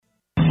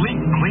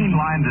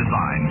streamlined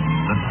design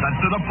that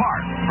sets it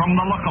apart from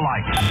the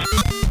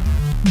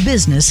lookalikes.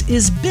 Business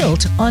is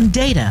built on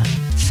data,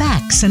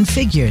 facts, and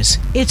figures.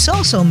 It's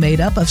also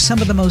made up of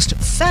some of the most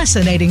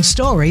fascinating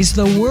stories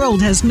the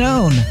world has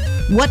known.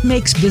 What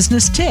makes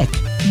business tick?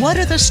 What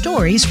are the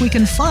stories we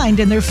can find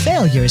in their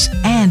failures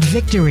and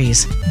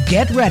victories?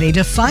 Get ready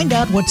to find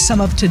out what some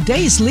of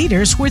today's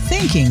leaders were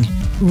thinking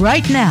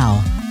right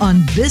now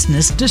on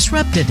Business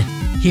Disrupted.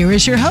 Here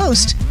is your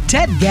host,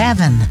 Ted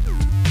Gavin.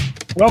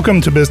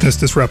 Welcome to Business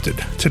Disrupted.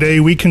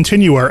 Today we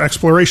continue our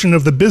exploration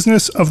of the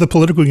business of the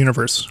political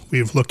universe.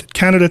 We've looked at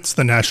candidates,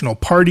 the national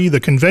party, the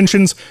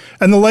conventions,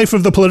 and the life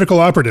of the political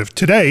operative.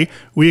 Today,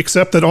 we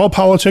accept that all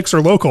politics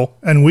are local,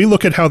 and we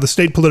look at how the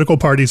state political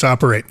parties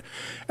operate.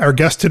 Our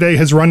guest today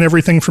has run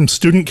everything from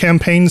student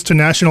campaigns to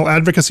national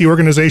advocacy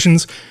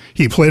organizations.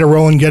 He played a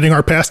role in getting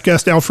our past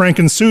guest Al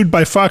Franken sued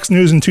by Fox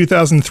News in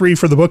 2003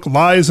 for the book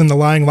Lies and the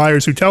Lying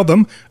Liars Who Tell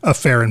Them, a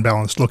fair and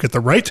balanced look at the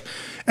right.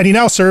 And he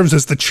now serves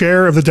as the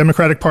chair of the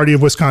Democratic Party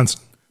of Wisconsin.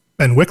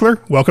 Ben Wickler,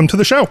 welcome to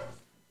the show.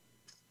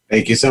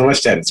 Thank you so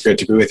much, Ted. It's great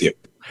to be with you.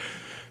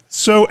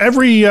 So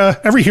every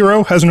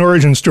hero has an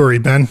origin story,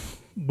 Ben.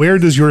 Where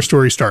does your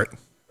story start?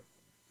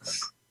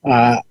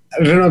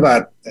 I don't know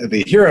about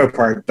the hero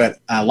part, but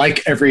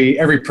like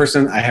every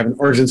person, I have an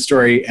origin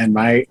story, and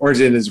my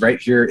origin is right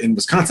here in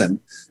Wisconsin.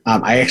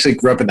 I actually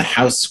grew up in the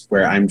house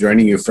where I'm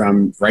joining you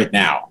from right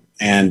now.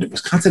 And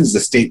Wisconsin is a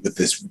state with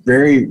this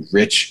very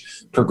rich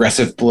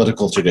progressive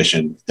political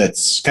tradition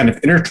that's kind of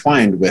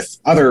intertwined with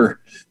other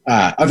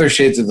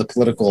shades of the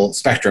political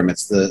spectrum.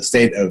 It's the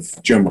state of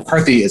Joe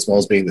McCarthy, as well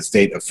as being the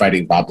state of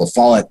fighting Bob La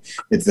Follette.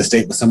 It's the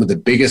state with some of the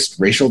biggest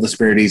racial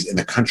disparities in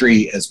the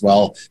country, as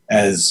well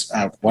as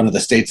one of the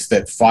states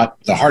that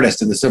fought the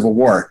hardest in the Civil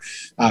War.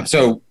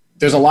 So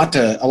there's a lot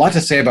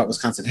to say about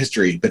Wisconsin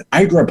history, but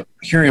I grew up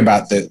hearing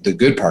about the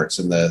good parts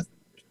and the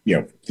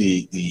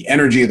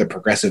energy of the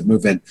progressive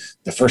movement,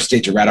 the first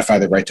state to ratify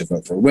the right to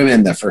vote for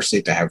women, the first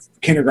state to have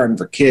kindergarten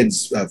for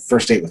kids,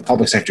 first state with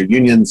public sector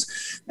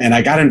unions. And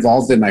I got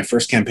involved in my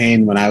first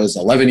campaign when I was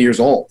 11 years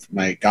old.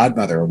 My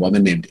godmother, a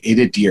woman named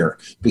Ada Deer,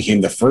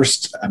 became the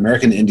first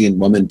American Indian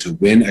woman to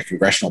win a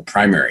congressional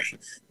primary.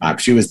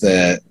 She was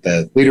the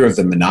leader of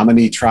the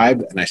Menominee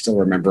tribe, and I still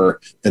remember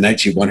the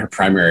night she won her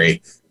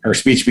primary. Her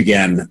speech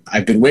began,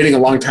 "I've been waiting a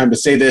long time to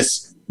say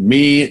this,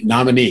 me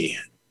nominee."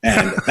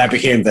 And that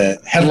became the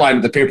headline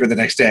of the paper the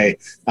next day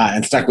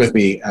and stuck with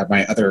me.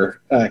 My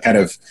other kind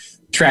of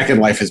track in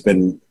life has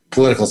been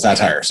political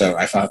satire. So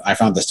I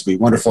found this to be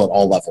wonderful at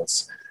all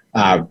levels.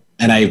 And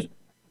I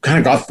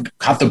kind of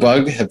caught the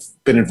bug, have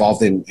been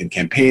involved in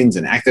campaigns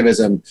and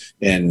activism,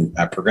 in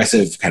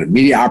progressive kind of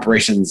media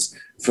operations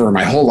for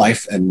my whole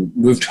life, and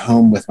moved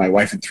home with my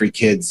wife and 3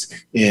 kids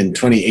in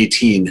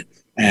 2018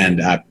 and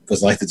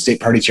was elected state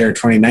party chair in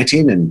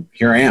 2019. And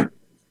here I am.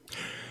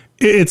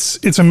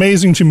 It's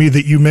amazing to me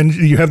that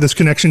you have this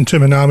connection to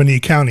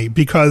Menominee County,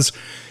 because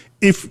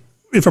if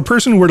a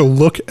person were to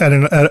look at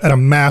a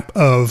map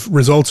of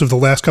results of the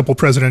last couple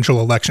presidential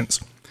elections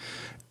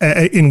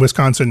in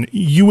Wisconsin,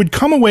 you would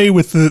come away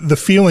with the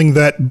feeling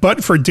that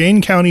but for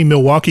Dane County,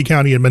 Milwaukee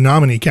County, and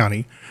Menominee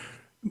County,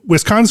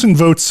 Wisconsin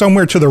votes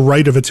somewhere to the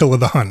right of Attila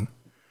the Hun.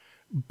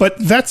 But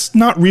that's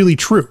not really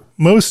true.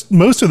 Most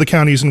of the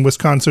counties in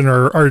Wisconsin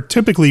are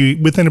typically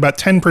within about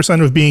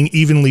 10% of being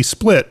evenly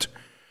split.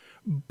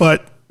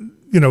 But,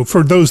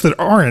 for those that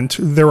aren't,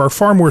 there are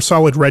far more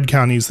solid red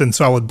counties than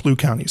solid blue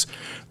counties.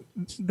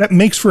 That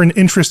makes for an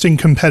interesting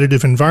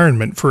competitive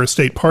environment for a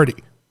state party.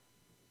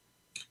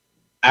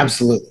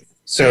 Absolutely.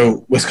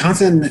 So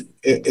Wisconsin,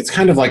 it's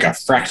kind of like a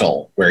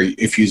fractal where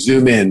if you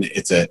zoom in,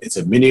 it's a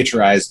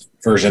miniaturized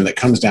version that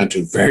comes down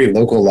to a very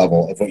local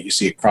level of what you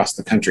see across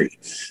the country.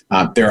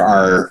 There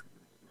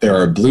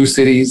are blue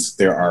cities,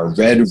 there are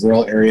red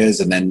rural areas,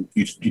 and then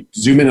you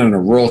zoom in on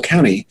a rural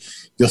county,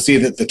 you'll see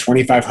that the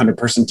 2,500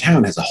 person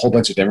town has a whole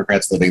bunch of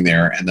Democrats living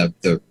there, and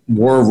the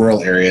more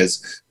rural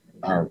areas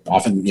are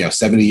often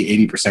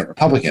 70-80%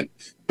 Republican.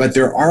 But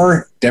there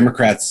are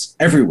Democrats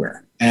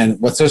everywhere. And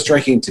what's so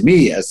striking to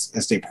me as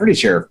a state party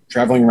chair,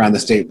 traveling around the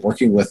state,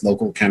 working with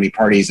local county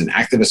parties and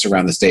activists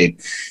around the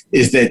state,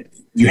 is that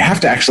you have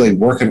to actually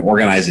work and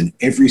organize in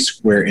every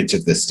square inch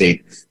of the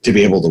state to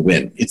be able to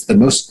win. It's the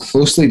most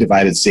closely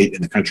divided state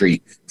in the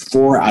country.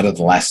 4 out of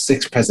the last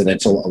 6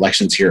 presidential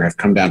elections here have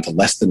come down to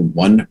less than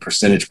 1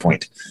 percentage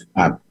point.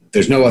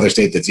 There's no other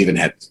state that's even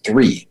had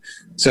 3.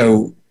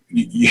 So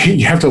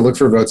you have to look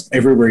for votes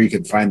everywhere you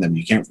can find them.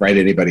 You can't write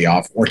anybody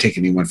off or take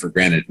anyone for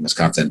granted in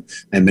Wisconsin.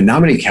 And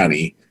Menominee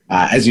County,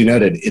 as you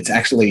noted, it's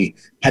actually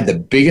had the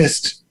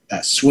biggest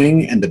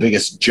swing and the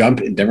biggest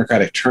jump in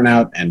Democratic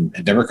turnout and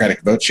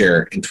Democratic vote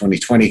share in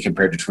 2020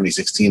 compared to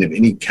 2016 of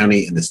any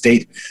county in the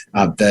state.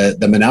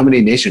 The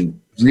Menominee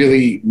Nation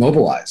really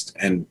mobilized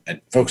and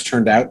folks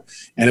turned out.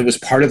 And it was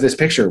part of this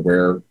picture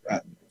where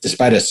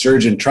despite a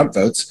surge in Trump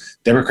votes,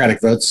 Democratic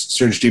votes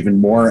surged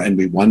even more, and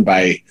we won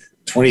by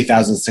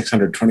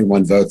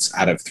 20,621 votes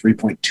out of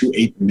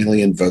 3.28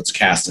 million votes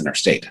cast in our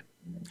state.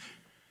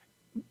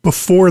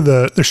 Before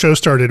the show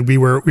started, we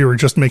were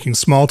just making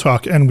small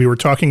talk, and we were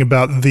talking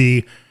about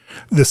the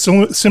the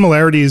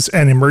similarities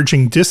and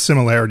emerging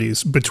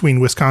dissimilarities between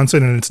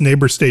Wisconsin and its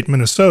neighbor state,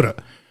 Minnesota,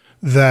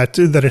 that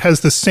it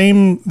has the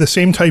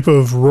same type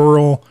of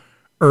rural,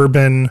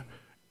 urban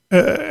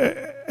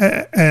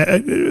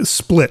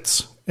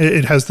splits.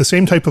 It has the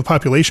same type of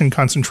population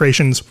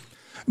concentrations,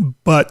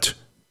 but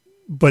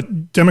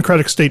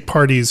Democratic state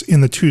parties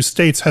in the two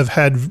states have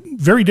had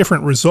very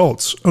different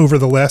results over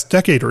the last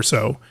decade or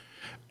so,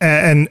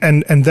 and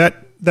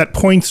that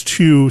points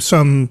to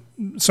some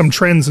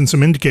trends and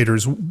some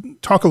indicators.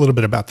 Talk a little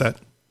bit about that.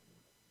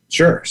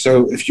 Sure.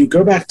 So if you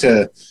go back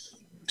to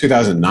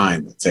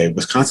 2009, let's say,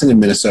 Wisconsin and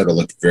Minnesota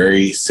looked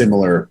very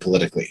similar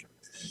politically,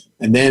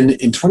 and then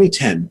in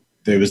 2010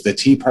 there was the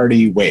Tea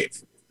Party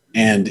wave,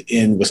 and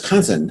in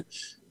Wisconsin,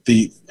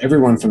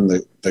 everyone from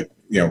the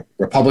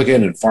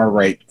Republican and far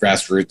right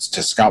grassroots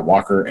to Scott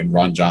Walker and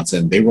Ron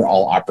Johnson, they were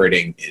all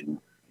operating in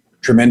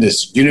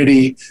tremendous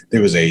unity.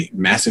 There was a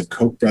massive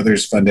Koch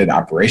brothers funded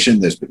operation.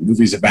 There's been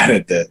movies about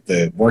it,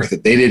 the work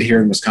that they did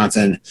here in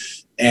Wisconsin.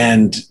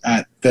 And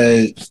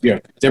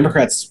the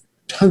Democrats,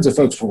 tons of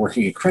folks were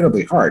working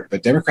incredibly hard,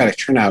 but Democratic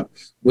turnout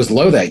was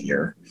low that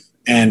year.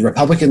 And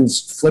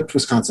Republicans flipped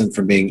Wisconsin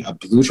from being a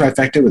blue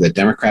trifecta with a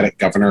Democratic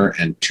governor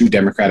and two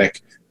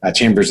Democratic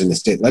chambers in the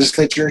state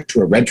legislature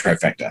to a red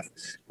trifecta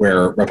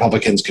where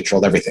Republicans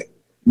controlled everything.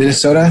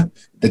 Minnesota,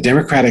 the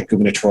Democratic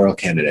gubernatorial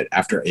candidate,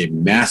 after a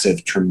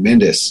massive,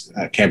 tremendous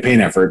campaign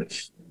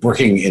effort,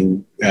 working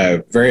in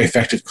very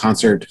effective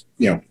concert,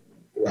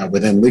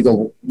 within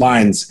legal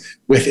lines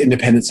with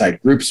independent side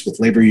groups, with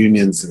labor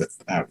unions,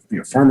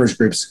 with farmers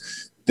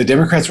groups, the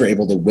Democrats were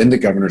able to win the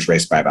governor's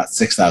race by about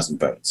 6,000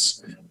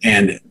 votes.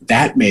 And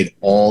that made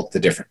all the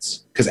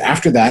difference. Because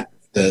after that,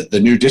 the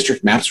new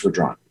district maps were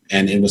drawn.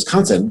 And in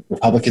Wisconsin,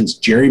 Republicans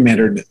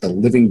gerrymandered the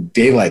living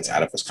daylights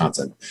out of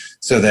Wisconsin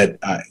so that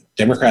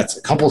Democrats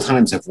a couple of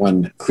times have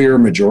won clear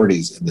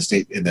majorities in the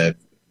state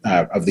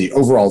of the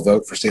overall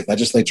vote for state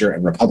legislature,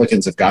 and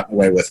Republicans have gotten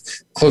away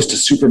with close to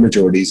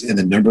supermajorities in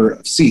the number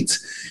of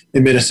seats.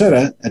 In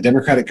Minnesota, a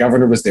Democratic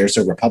governor was there,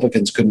 so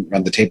Republicans couldn't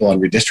run the table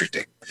on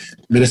redistricting.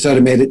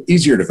 Minnesota made it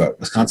easier to vote.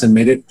 Wisconsin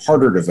made it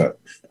harder to vote.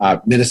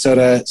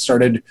 Minnesota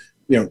started,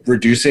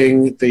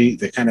 reducing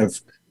the kind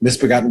of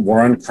misbegotten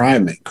war on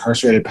crime.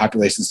 Incarcerated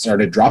populations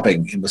started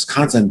dropping. In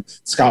Wisconsin,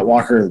 Scott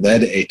Walker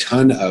led a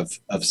ton of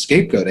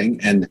scapegoating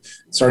and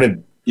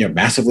started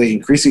massively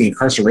increasing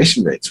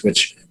incarceration rates,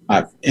 which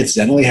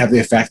incidentally have the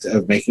effect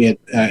of making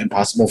it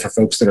impossible for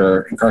folks that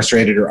are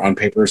incarcerated or on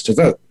papers to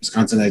vote.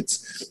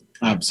 Wisconsinites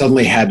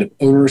suddenly had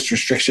onerous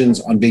restrictions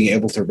on being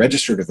able to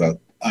register to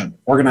vote.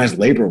 Organized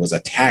labor was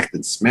attacked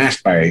and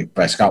smashed by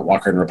Scott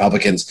Walker and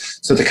Republicans.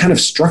 So the kind of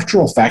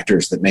structural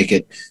factors that make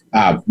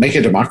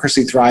a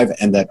democracy thrive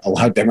and that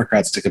allow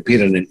Democrats to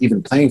compete on an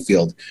even playing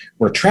field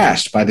were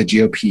trashed by the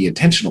GOP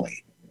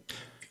intentionally.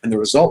 And the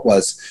result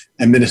was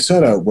in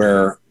Minnesota,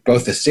 where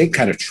both the state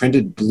kind of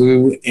trended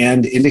blue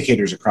and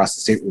indicators across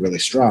the state were really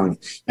strong,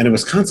 and in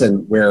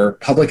Wisconsin, where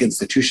public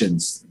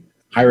institutions,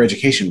 higher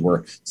education,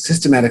 were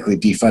systematically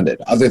defunded,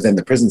 other than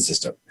the prison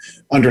system,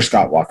 under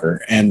Scott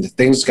Walker, and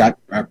things got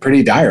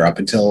pretty dire up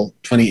until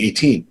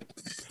 2018.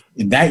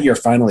 In that year,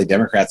 finally,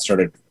 Democrats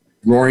started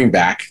roaring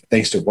back,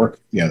 thanks to work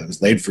that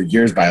was laid for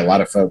years by a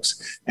lot of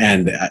folks,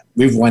 and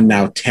we've won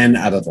now 10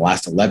 out of the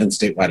last 11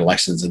 statewide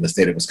elections in the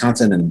state of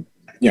Wisconsin, and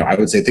I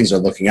would say things are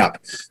looking up.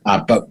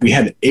 But we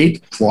had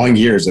 8 long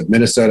years of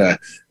Minnesota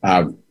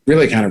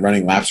really kind of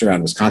running laps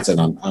around Wisconsin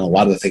on a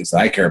lot of the things that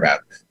I care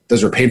about.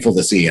 Those are painful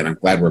to see, and I'm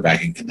glad we're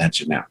back in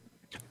contention now.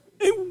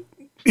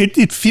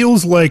 It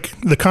feels like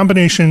the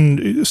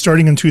combination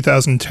starting in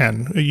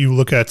 2010, you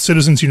look at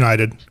Citizens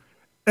United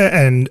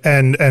and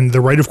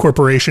the right of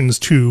corporations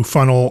to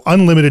funnel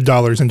unlimited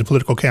dollars into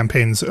political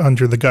campaigns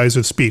under the guise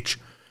of speech,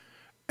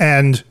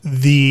 and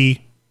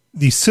the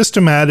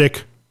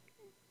systematic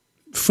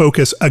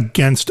focus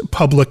against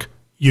public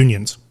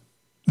unions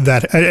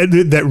that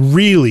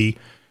really,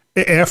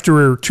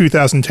 after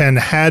 2010,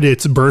 had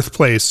its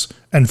birthplace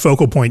and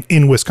focal point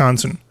in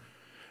Wisconsin.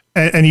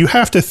 And you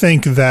have to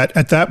think that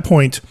at that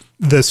point,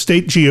 the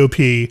state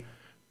GOP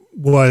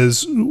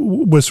was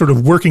sort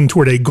of working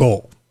toward a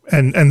goal.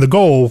 And the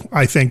goal,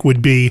 I think,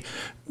 would be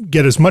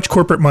get as much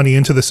corporate money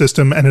into the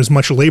system and as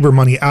much labor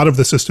money out of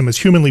the system as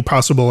humanly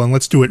possible, and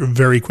let's do it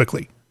very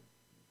quickly.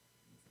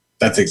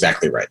 That's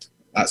exactly right.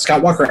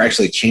 Scott Walker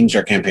actually changed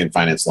our campaign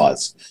finance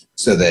laws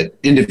so that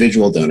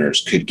individual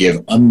donors could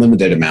give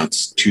unlimited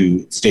amounts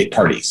to state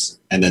parties,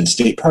 and then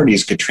state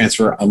parties could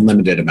transfer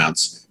unlimited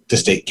amounts to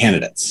state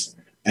candidates.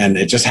 And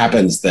it just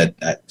happens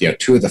that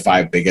 2 of the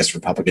 5 biggest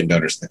Republican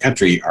donors in the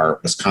country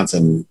are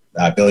Wisconsin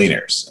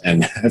billionaires,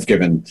 and have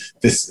given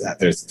this.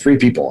 There's 3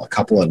 people, a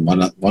couple and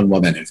one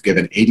woman, who've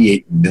given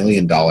 $88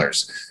 million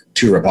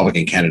to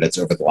Republican candidates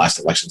over the last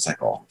election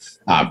cycle.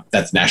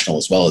 That's national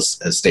as well as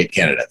state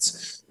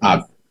candidates.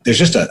 There's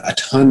just a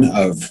ton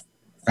of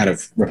kind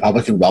of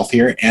Republican wealth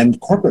here and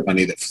corporate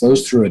money that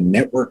flows through a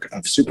network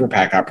of super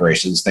PAC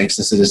operations, thanks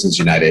to Citizens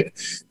United,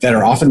 that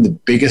are often the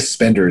biggest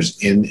spenders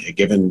in a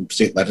given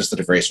state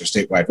legislative race or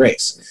statewide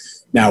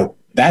race. Now,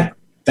 that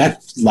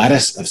that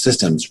lattice of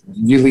systems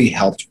really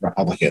helped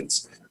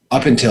Republicans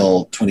up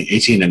until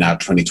 2018 and now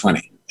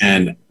 2020.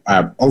 And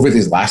over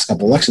these last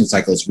couple election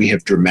cycles, we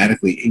have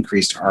dramatically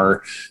increased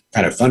our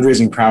kind of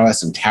fundraising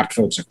prowess and tapped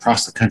folks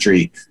across the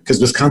country, because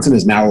Wisconsin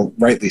is now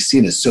rightly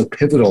seen as so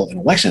pivotal in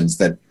elections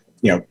that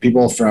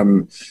people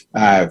from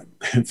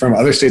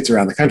other states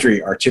around the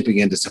country are chipping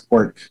in to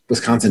support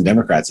Wisconsin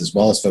Democrats, as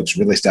well as folks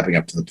really stepping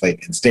up to the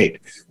plate in state.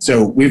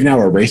 So we've now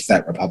erased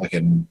that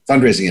Republican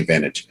fundraising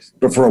advantage.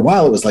 But for a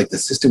while, it was like the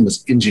system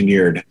was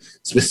engineered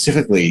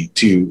specifically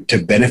to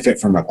benefit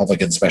from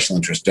Republican special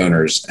interest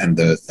donors and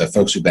the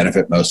folks who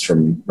benefit most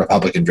from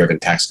Republican-driven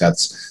tax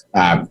cuts,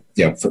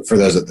 for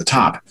those at the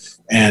top.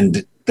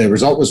 And the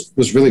result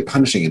was really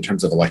punishing in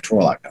terms of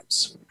electoral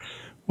outcomes.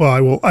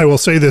 Well, I will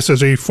say this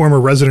as a former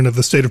resident of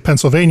the state of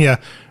Pennsylvania.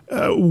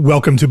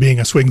 Welcome to being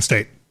a swing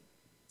state.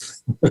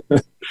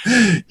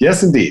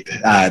 Yes, indeed.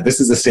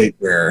 This is a state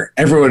where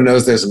everyone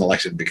knows there's an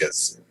election,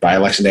 because by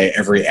election day,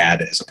 every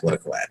ad is a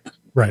political ad.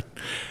 Right.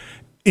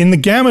 In the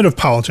gamut of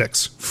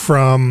politics,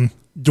 from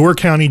Door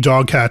County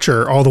dog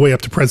catcher all the way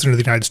up to President of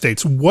the United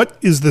States, what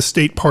is the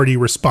state party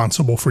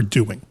responsible for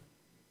doing?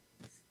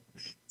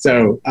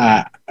 So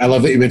I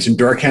love that you mentioned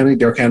Door County.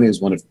 Door County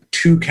is one of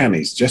two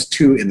counties, just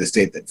two in the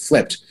state, that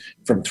flipped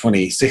from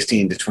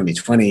 2016 to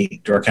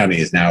 2020. Door County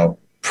is now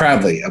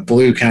proudly a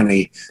blue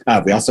county.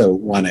 We also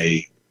won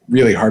a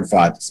really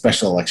hard-fought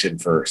special election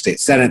for state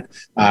senate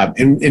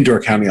in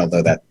Door County,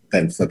 although that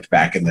then flipped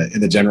back in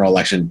the general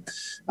election.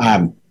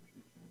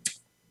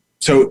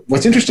 So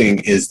what's interesting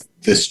is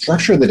the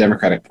structure of the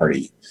Democratic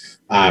Party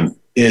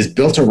is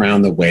built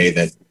around the way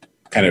that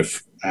kind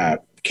of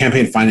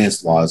campaign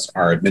finance laws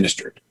are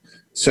administered.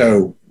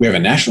 So we have a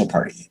national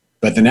party,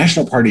 but the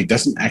national party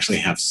doesn't actually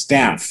have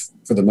staff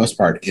for the most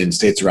part in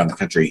states around the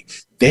country.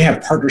 They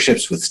have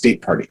partnerships with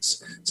state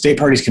parties. State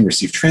parties can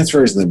receive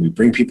transfers, and then we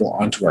bring people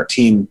onto our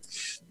team.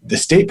 The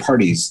state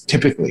parties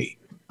typically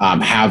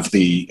have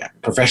the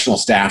professional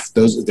staff.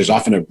 There's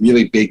often a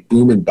really big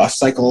boom and bust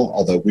cycle,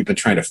 although we've been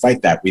trying to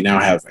fight that. We now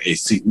have a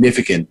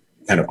significant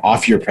kind of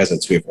off-year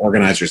presence. We have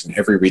organizers in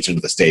every region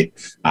of the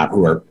state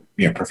who are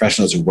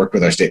professionals who work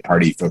with our state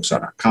party, folks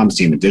on our comms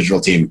team and digital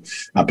team.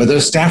 But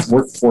those staff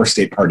work for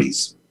state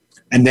parties.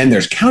 And then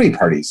there's county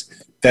parties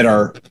that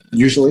are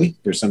usually,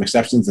 there's some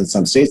exceptions in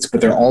some states, but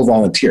they're all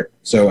volunteer.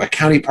 So a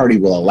county party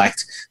will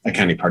elect a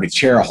county party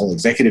chair, a whole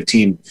executive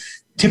team.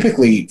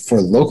 Typically,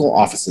 for local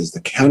offices,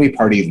 the county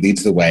party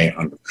leads the way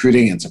on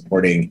recruiting and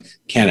supporting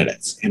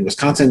candidates. In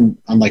Wisconsin,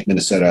 unlike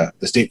Minnesota,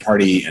 the state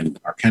party and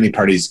our county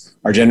parties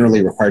are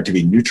generally required to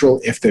be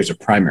neutral if there's a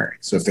primary.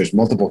 So if there's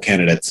multiple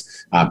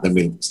candidates, then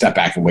we step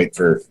back and wait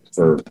to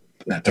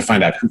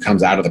find out who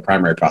comes out of the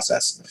primary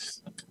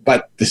process.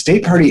 But the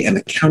state party and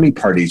the county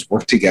parties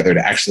work together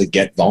to actually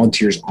get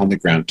volunteers on the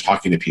ground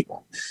talking to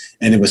people.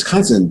 And in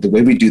Wisconsin, the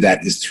way we do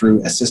that is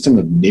through a system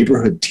of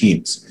neighborhood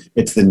teams.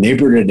 It's the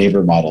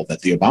neighbor-to-neighbor model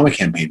that the Obama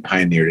campaign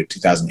pioneered in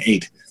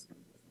 2008.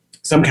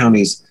 Some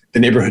counties, the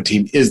neighborhood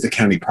team is the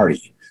county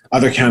party.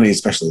 Other counties,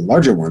 especially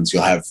larger ones,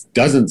 you'll have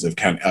dozens of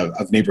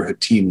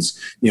neighborhood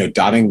teams,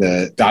 dotting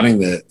the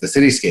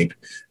cityscape,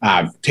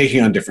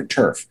 taking on different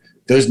turf.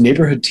 Those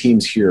neighborhood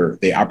teams here,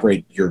 they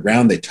operate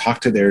year-round. They talk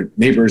to their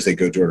neighbors. They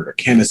go door-to-door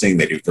canvassing.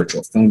 They do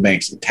virtual phone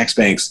banks and text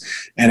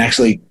banks, and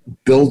actually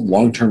build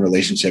long-term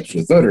relationships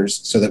with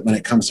voters so that when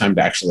it comes time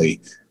to actually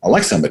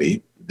elect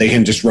somebody, they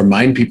can just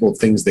remind people of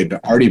things they've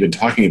already been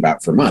talking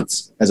about for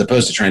months, as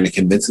opposed to trying to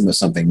convince them of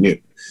something new.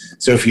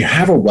 So if you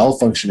have a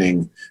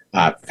well-functioning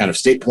kind of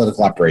state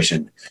political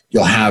operation,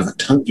 you'll have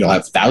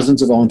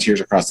thousands of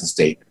volunteers across the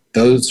state.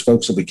 Those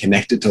folks will be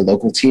connected to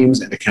local teams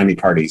and to county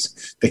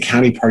parties. The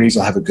county parties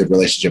will have a good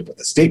relationship with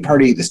the state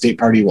party. The state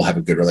party will have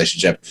a good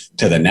relationship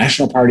to the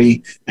national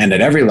party. And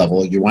at every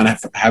level, you want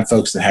to have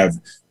folks that have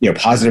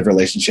positive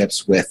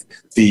relationships with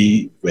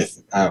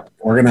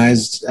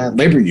organized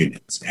labor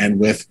unions and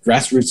with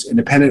grassroots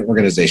independent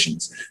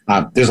organizations.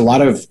 There's a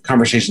lot of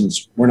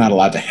conversations we're not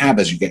allowed to have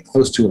as you get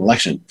close to an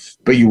election,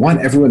 but you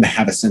want everyone to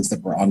have a sense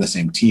that we're on the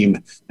same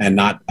team and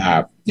not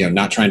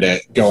trying to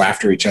go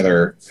after each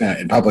other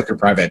in public or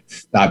private,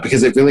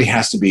 because it really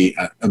has to be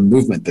a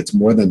movement that's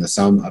more than the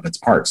sum of its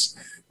parts.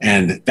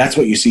 And that's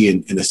what you see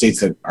in the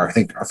states that are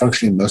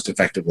functioning most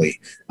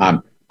effectively.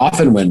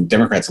 Often when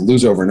Democrats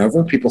lose over and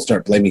over, people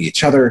start blaming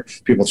each other.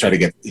 People try to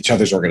get each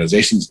other's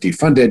organizations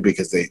defunded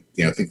because they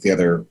think the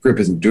other group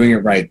isn't doing it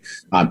right.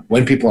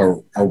 When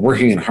people are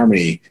working in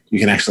harmony, you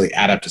can actually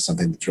add up to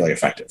something that's really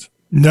effective.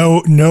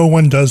 No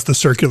one does the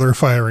circular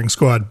firing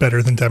squad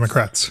better than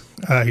Democrats.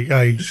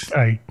 I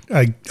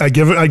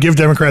give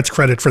Democrats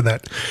credit for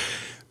that.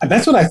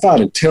 That's what I thought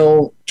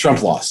until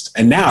Trump lost.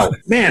 And now,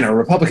 man, are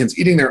Republicans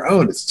eating their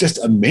own? It's just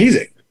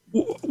amazing.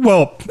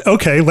 Well,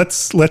 okay,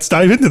 let's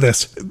dive into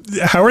this.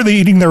 How are they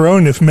eating their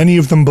own if many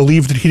of them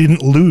believe that he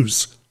didn't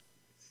lose?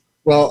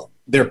 Well,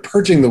 they're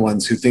purging the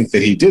ones who think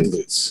that he did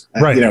lose.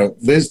 Right.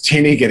 Liz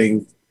Cheney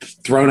getting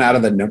thrown out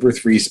of the number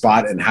 3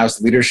 spot in House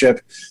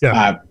leadership.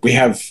 Yeah. We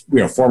have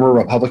former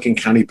Republican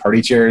county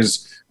party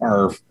chairs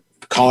are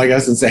calling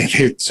us and saying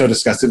they're so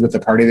disgusted with the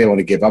party they want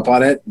to give up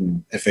on it.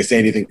 And if they say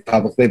anything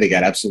publicly, they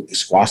get absolutely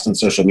squashed on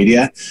social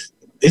media.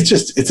 It's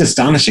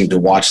astonishing to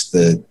watch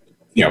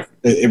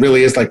it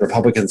really is like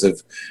Republicans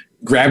have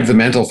grabbed the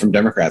mantle from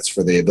Democrats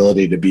for the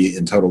ability to be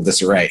in total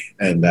disarray.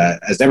 And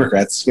as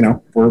Democrats,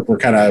 we're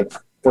kind of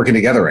working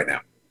together right now.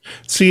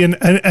 See, and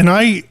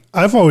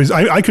I've always,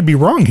 I could be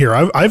wrong here.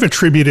 I've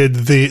attributed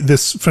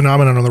this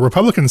phenomenon on the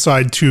Republican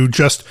side to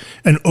just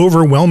an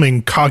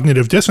overwhelming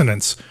cognitive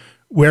dissonance.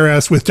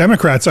 Whereas with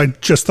Democrats, I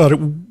just thought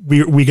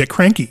we get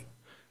cranky,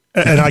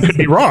 and I could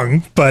be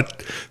wrong,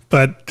 but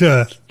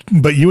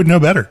you would know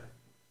better.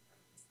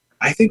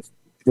 I think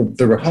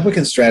the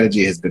Republican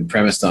strategy has been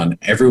premised on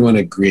everyone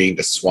agreeing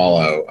to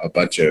swallow a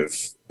bunch of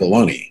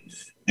baloney.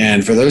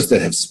 And for those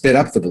that have spit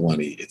up the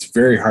baloney, it's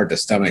very hard to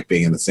stomach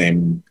being in the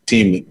same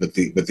team with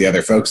the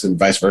other folks and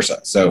vice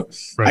versa. So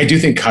right. I do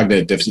think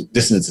cognitive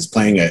dissonance is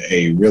playing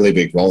a really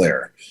big role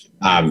there.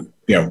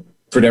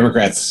 For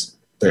Democrats,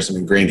 there's some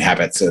ingrained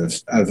habits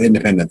of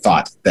independent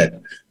thought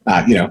that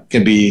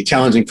can be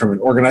challenging from an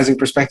organizing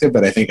perspective,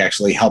 but I think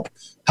actually help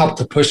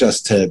to push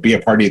us to be a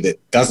party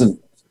that doesn't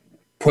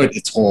put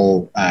its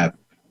whole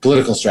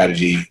political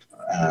strategy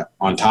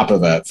on top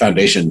of a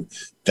foundation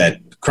that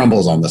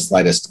crumbles on the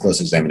slightest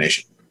close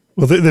examination.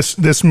 Well,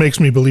 this makes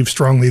me believe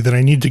strongly that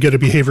I need to get a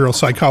behavioral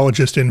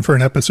psychologist in for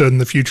an episode in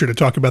the future to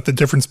talk about the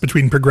difference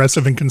between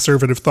progressive and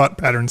conservative thought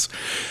patterns.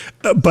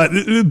 But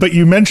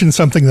you mentioned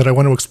something that I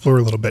want to explore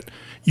a little bit.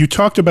 You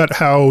talked about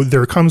how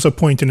there comes a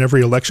point in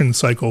every election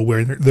cycle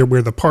where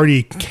the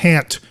party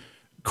can't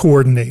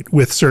coordinate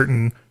with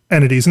certain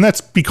entities, and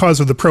that's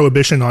because of the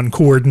prohibition on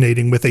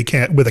coordinating with a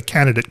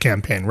candidate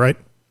campaign, right?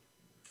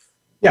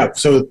 Yeah,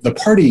 so the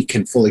party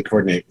can fully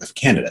coordinate with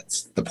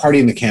candidates. The party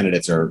and the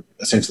candidates are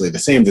essentially the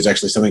same. There's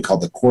actually something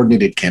called the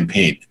coordinated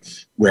campaign,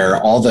 where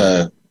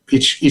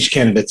each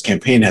candidate's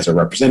campaign has a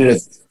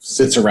representative,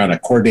 sits around a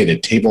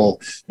coordinated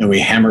table, and we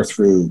hammer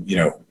through,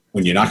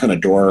 when you knock on a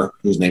door,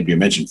 whose name do you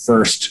mention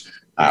first?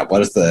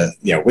 What is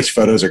which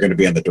photos are going to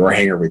be on the door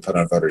hanger we put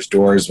on voters'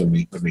 doors when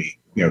we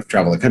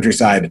travel the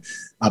countryside?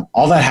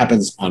 All that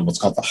happens on what's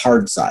called the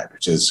hard side,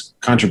 which is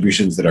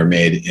contributions that are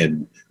made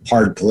in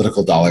hard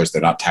political dollars.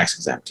 They're not tax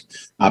exempt.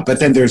 But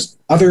then there's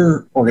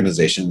other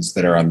organizations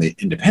that are on the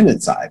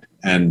independent side,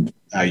 and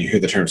you hear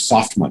the term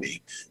soft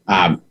money.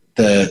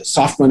 The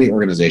soft money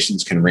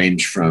organizations can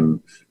range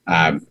from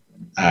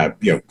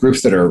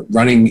groups that are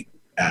running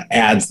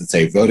ads that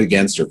say vote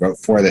against or vote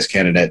for this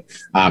candidate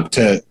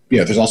to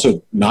there's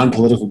also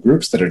non-political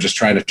groups that are just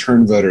trying to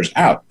turn voters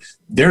out.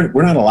 We're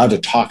not allowed to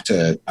talk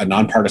to a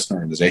nonpartisan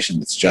organization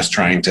that's just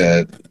trying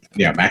to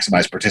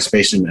maximize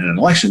participation in an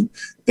election.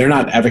 They're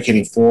not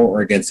advocating for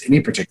or against any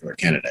particular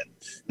candidate.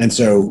 And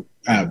so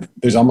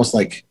there's almost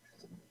like,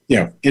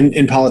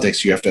 in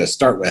politics, you have to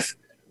start with,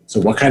 so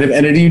what kind of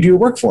entity do you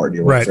work for? Do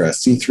you work for a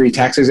C3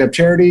 tax exempt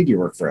charity? Do you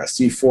work for a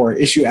C4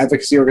 issue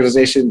advocacy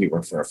organization? Do you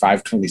work for a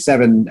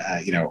 527,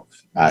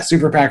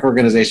 super PAC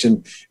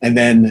organization? And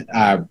then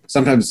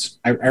sometimes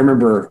I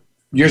remember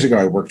years ago,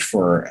 I worked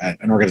for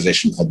an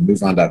organization called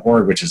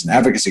MoveOn.org, which is an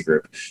advocacy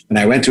group. And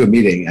I went to a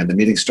meeting, and the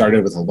meeting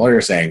started with a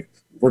lawyer saying,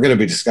 we're going to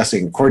be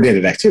discussing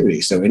coordinated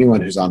activity. So anyone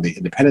who's on the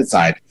independent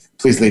side,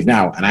 please leave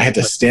now. And I had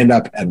to stand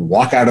up and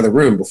walk out of the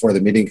room before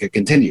the meeting could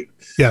continue.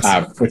 Yes.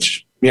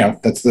 Which,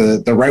 that's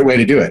the right way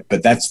to do it.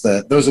 But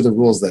those are the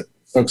rules that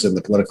folks in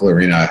the political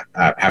arena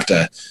have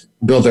to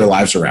build their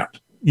lives around.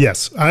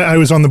 Yes, I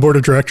was on the board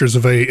of directors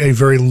of a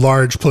very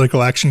large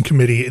political action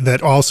committee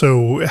that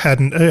also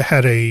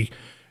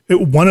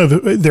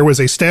there was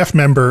a staff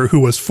member who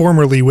was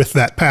formerly with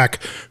that PAC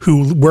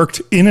who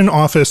worked in an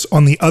office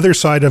on the other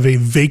side of a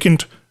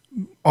vacant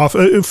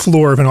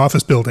floor of an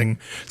office building,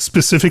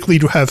 specifically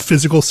to have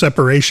physical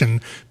separation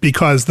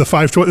because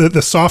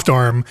the soft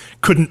arm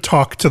couldn't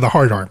talk to the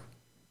hard arm.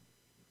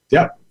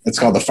 Yep, it's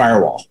called the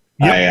firewall.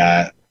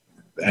 Yep.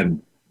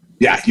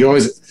 You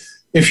always,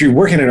 if you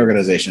work in an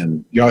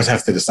organization, you always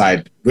have to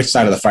decide which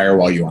side of the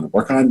firewall you want to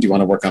work on. Do you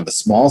want to work on the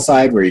small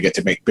side where you get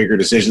to make bigger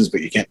decisions,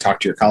 but you can't talk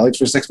to your colleagues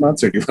for 6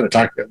 months? Or do you want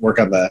to work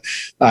on the,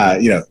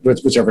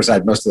 whichever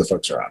side most of the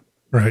folks are on?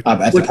 Right.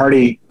 At the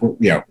party,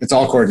 it's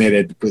all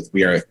coordinated.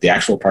 We are the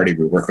actual party.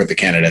 We work with the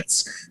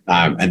candidates.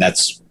 And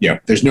that's,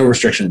 there's no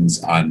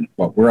restrictions on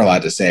what we're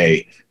allowed to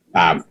say.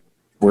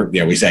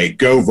 We say,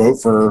 go vote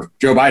for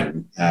Joe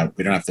Biden.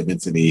 We don't have to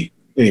mince any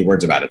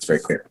words about it. It's very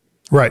clear.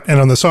 Right. And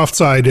on the soft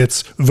side,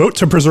 it's vote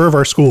to preserve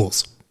our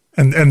schools.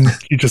 And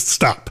you just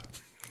stop.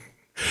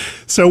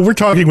 So we're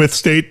talking about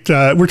state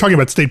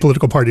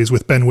political parties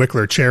with Ben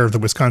Wickler, chair of the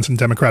Wisconsin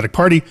Democratic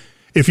Party.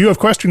 If you have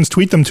questions,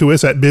 tweet them to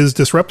us at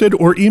BizDisrupted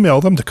or email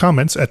them to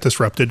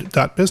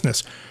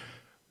comments@disrupted.business.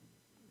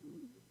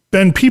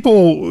 Ben,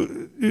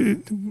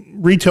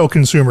 retail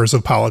consumers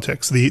of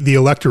politics, the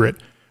electorate,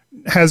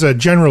 has a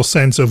general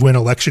sense of when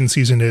election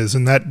season is,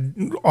 and that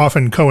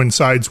often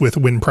coincides with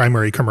when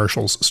primary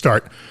commercials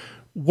start.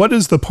 What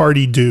does the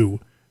party do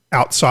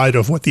outside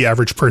of what the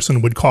average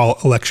person would call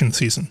election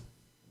season?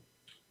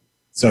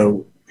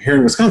 So here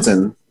in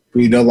Wisconsin,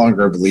 We no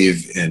longer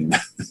believe in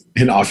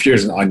in off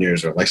years and on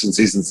years, or election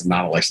seasons and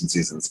non-election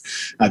seasons.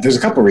 There's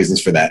a couple of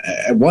reasons for that.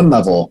 At one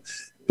level,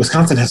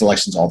 Wisconsin has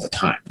elections all the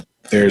time.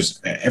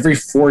 There's every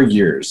 4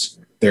 years,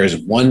 there's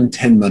one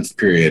 10-month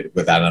period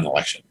without an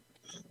election.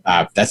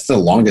 That's the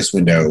longest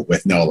window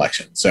with no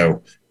election.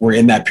 So we're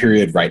in that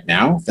period right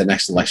now. The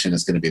next election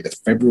is going to be the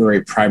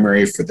February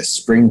primary for the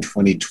spring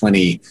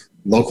 2020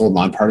 local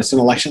nonpartisan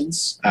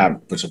elections,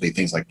 which will be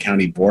things like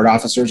county board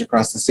officers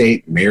across the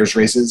state, mayor's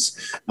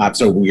races.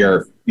 So we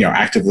are,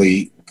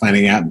 actively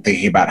planning out and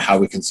thinking about how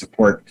we can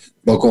support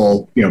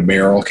local,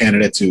 mayoral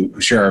candidates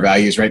who share our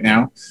values right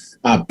now.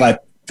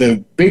 But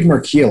the big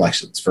marquee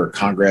elections for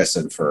Congress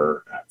and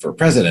for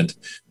president,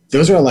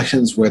 those are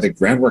elections where the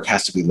groundwork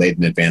has to be laid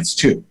in advance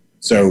too.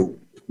 So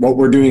what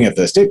we're doing at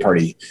the state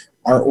party,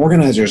 our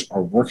organizers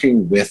are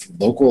working with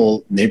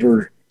local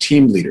neighborhood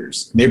team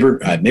leaders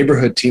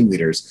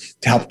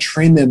to help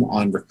train them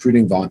on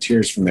recruiting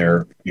volunteers from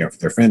their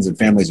friends and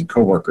families and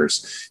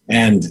coworkers.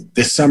 And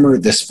this summer,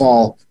 this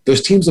fall,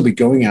 those teams will be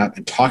going out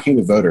and talking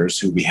to voters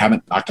who we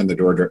haven't knocked on the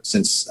door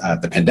since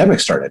the pandemic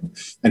started,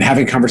 and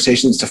having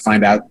conversations to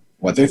find out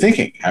what they're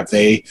thinking. Have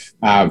they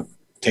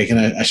taken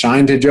a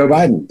shine to Joe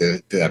Biden?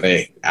 Are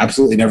they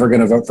absolutely never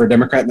going to vote for a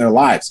Democrat in their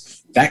lives?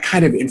 That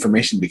kind of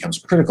information becomes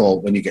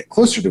critical when you get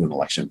closer to an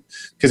election.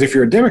 Because if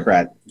you're a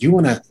Democrat, you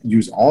want to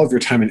use all of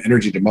your time and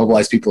energy to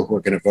mobilize people who are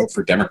going to vote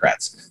for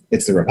Democrats.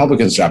 It's the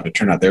Republicans' job to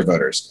turn out their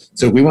voters.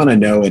 So we want to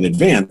know in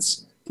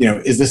advance,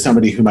 is this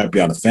somebody who might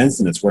be on the fence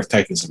and it's worth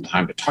taking some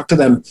time to talk to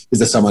them? Is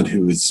this someone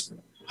who is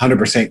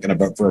 100% going to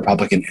vote for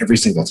Republican every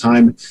single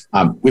time?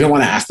 We don't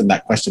want to ask them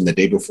that question the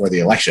day before the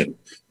election,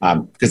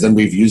 because then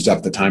we've used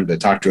up the time to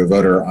talk to a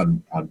voter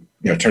on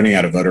turning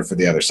out a voter for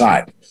the other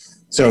side.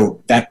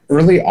 So that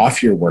early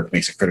off-year work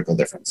makes a critical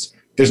difference.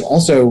 There's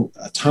also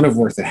a ton of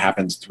work that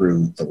happens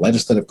through the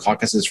legislative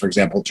caucuses, for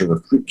example, to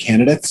recruit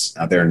candidates.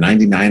 There are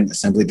 99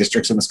 assembly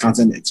districts in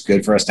Wisconsin. It's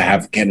good for us to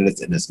have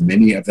candidates in as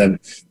many of them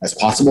as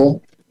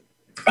possible.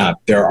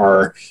 There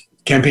are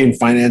campaign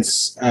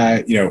finance,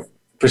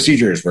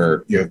 procedures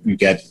where you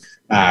get,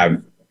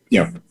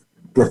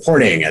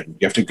 reporting, and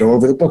you have to go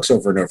over the books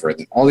over and over,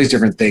 and all these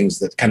different things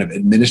that kind of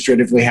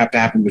administratively have to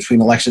happen between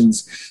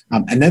elections.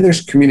 And then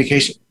there's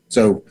communication.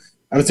 So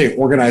I would say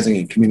organizing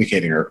and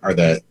communicating are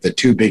the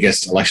two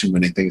biggest election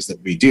winning things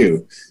that we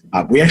do.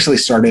 We actually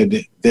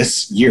started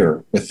this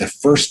year with the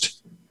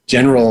first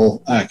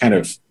general kind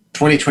of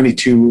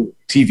 2022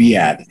 TV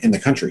ad in the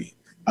country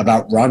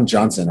about Ron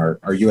Johnson,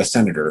 our U.S.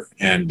 Senator,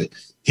 and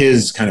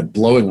his kind of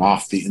blowing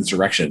off the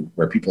insurrection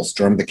where people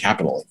stormed the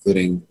Capitol,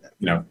 including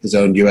his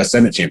own U.S.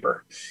 Senate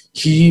chamber.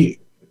 He,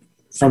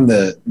 from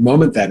the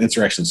moment that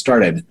insurrection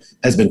started,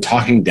 has been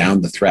talking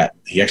down the threat.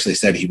 He actually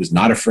said he was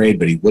not afraid,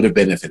 but he would have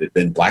been if it had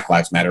been Black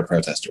Lives Matter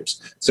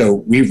protesters. So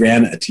we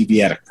ran a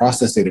TV ad across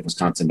the state of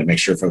Wisconsin to make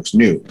sure folks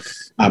knew.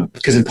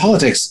 Because in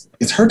politics,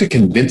 it's hard to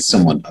convince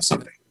someone of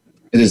something.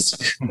 It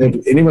is,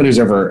 anyone who's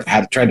ever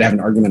tried to have an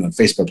argument on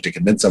Facebook to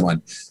convince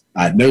someone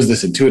knows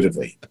this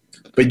intuitively.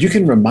 But you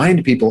can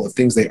remind people of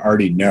things they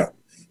already know.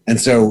 And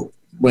so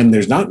when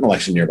there's not an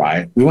election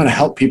nearby, we want to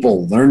help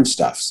people learn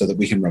stuff so that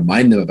we can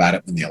remind them about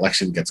it when the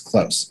election gets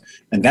close.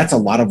 And that's a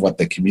lot of what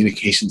the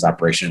communications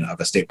operation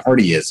of a state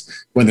party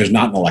is when there's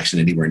not an election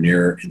anywhere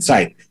near in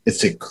sight. It's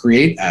to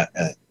create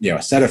a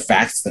set of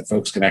facts that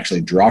folks can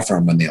actually draw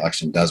from when the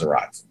election does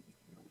arrive.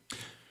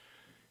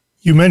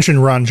 You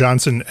mentioned Ron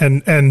Johnson,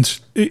 and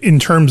in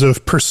terms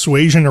of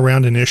persuasion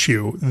around an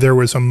issue, there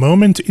was a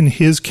moment in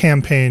his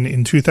campaign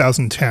in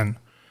 2010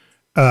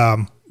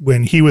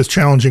 when he was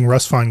challenging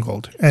Russ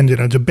Feingold. And in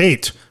a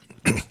debate,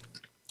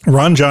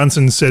 Ron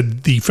Johnson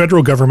said the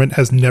federal government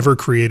has never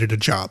created a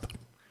job.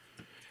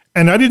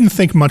 And I didn't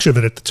think much of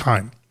it at the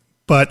time.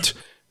 But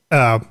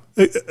a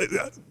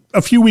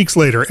few weeks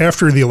later,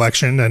 after the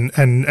election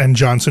and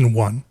Johnson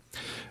won,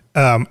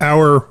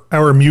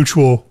 our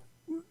mutual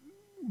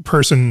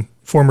person,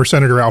 former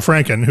Senator Al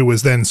Franken, who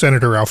was then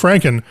Senator Al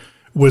Franken,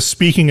 was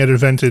speaking at an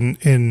event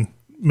in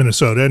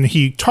Minnesota, and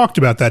he talked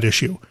about that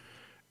issue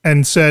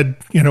and said,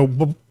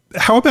 well,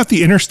 how about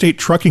the interstate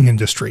trucking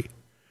industry?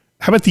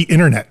 How about the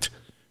internet?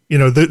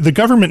 The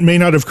government may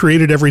not have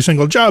created every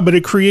single job, but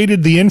it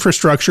created the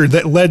infrastructure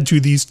that led to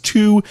these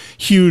two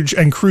huge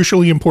and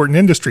crucially important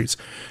industries.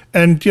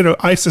 And,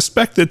 I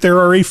suspect that there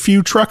are a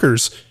few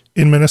truckers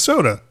in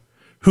Minnesota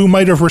who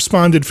might have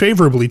responded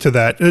favorably to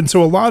that. And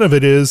so a lot of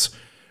it is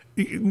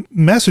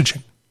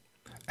messaging.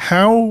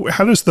 How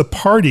does the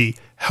party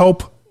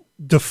help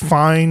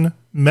define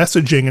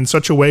messaging in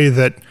such a way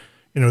that,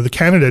 the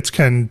candidates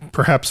can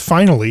perhaps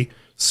finally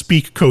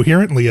speak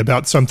coherently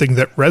about something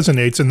that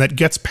resonates and that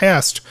gets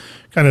past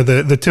kind of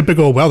the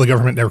typical, well, the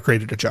government never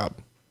created a job?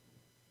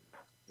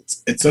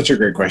 It's such a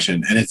great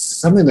question. And it's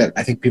something that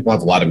I think people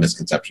have a lot of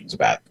misconceptions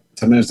about.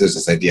 Sometimes there's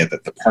this idea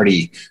that the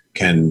party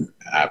can,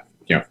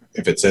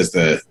 if it says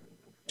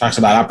talks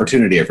about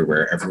opportunity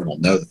everywhere, everyone will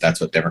know that that's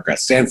what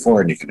Democrats stand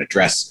for, and you can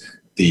address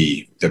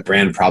the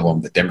brand problem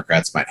that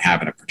Democrats might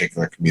have in a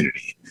particular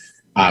community.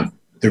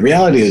 The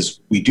reality is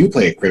we do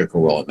play a critical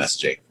role in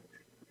messaging.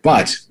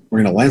 But we're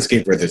in a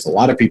landscape where there's a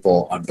lot of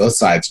people on both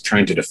sides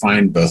trying to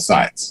define both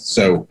sides.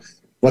 So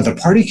what the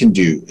party can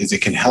do is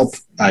it can help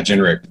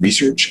generate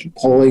research and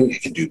polling.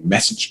 It can do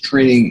message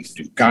training. It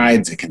can do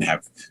guides. It can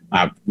have,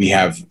 we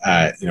have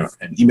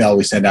an email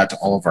we send out to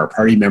all of our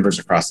party members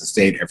across the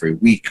state every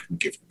week.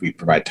 We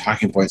provide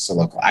talking points to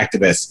local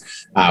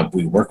activists.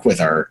 We work with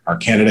our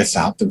candidates to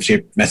help them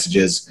shape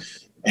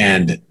messages.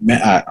 And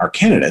our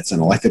candidates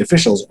and elected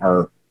officials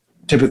are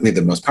typically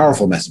the most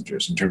powerful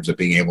messengers in terms of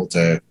being able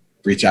to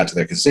reach out to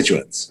their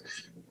constituents.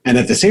 And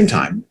at the same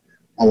time,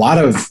 a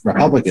lot of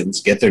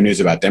Republicans get their news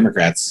about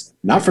Democrats,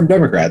 not from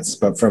Democrats,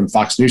 but from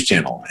Fox News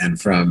Channel and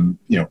from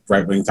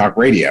right-wing talk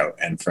radio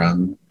and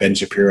from Ben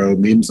Shapiro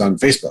memes on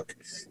Facebook.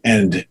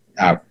 And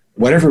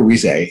whatever we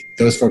say,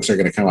 those folks are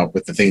going to come up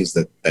with the things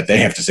that they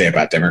have to say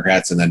about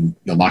Democrats, and then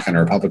you'll knock on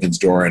a Republican's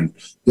door and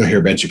you'll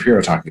hear Ben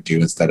Shapiro talking to you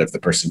instead of the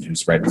person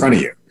who's right in front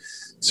of you.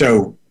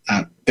 So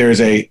I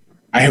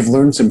have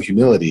learned some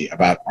humility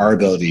about our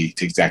ability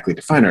to exactly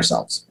define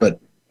ourselves, but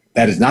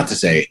that is not to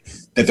say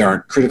that there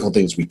aren't critical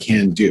things we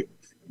can do,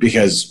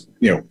 because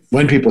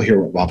when people hear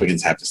what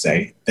Republicans have to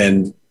say,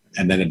 and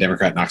then a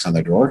Democrat knocks on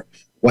their door,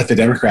 what the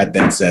Democrat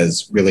then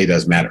says really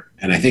does matter.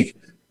 And I think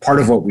part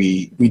of what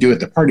we do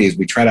at the party is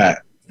we try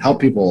to help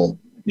people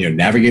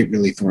navigate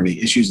really thorny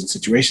issues and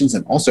situations,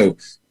 and also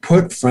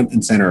put front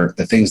and center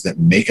the things that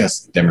make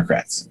us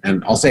Democrats.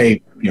 And I'll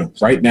say,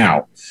 right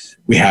now,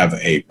 we have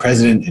a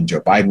president in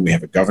Joe Biden. We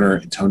have a governor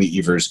in Tony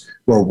Evers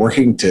who are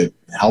working to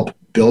help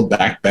build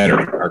back better.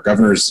 Our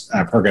governor's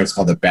program is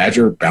called the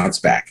Badger Bounce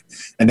Back.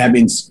 And that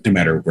means no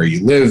matter where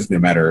you live, no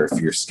matter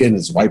if your skin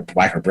is white,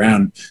 black, or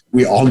brown,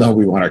 we all know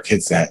we want our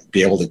kids to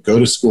be able to go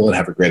to school and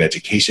have a great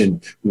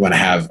education. We want to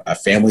have a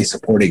family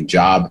supporting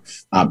job.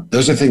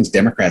 Those are things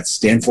Democrats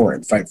stand for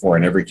and fight for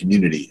in every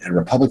community. And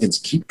Republicans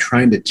keep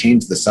trying to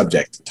change the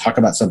subject, talk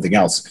about something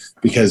else,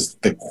 because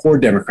the core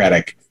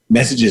Democratic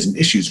messages and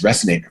issues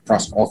resonate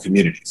across all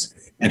communities.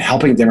 And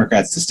helping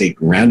Democrats to stay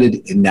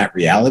grounded in that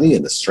reality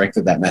and the strength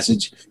of that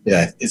message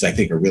is, I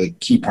think, a really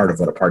key part of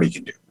what a party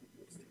can do.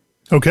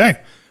 Okay.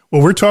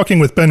 Well, we're talking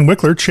with Ben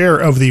Wickler, chair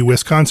of the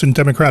Wisconsin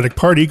Democratic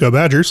Party. Go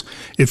Badgers.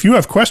 If you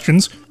have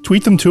questions,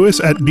 tweet them to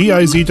us at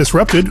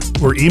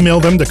BIZDisrupted or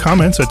email them to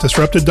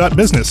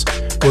comments@disrupted.business.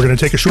 We're going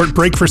to take a short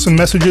break for some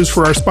messages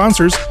for our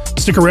sponsors.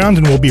 Stick around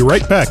and we'll be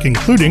right back,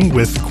 including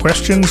with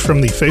questions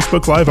from the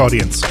Facebook Live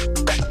audience.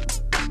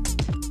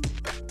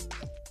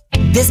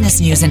 Business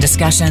news and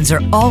discussions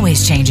are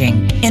always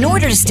changing. In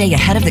order to stay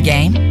ahead of the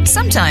game,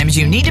 sometimes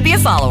you need to be a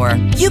follower.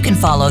 You can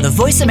follow the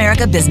Voice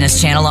America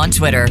Business channel on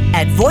Twitter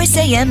at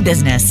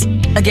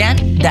VoiceAMBusiness.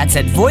 Again, that's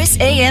at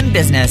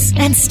VoiceAMBusiness,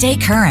 and stay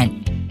current.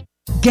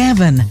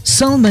 Gavin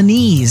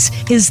Solmanese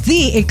is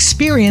the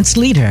experienced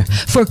leader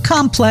for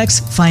complex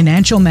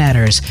financial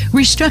matters,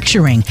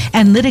 restructuring,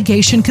 and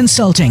litigation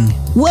consulting.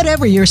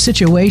 Whatever your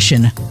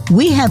situation,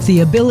 we have the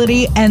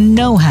ability and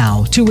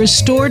know-how to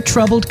restore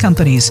troubled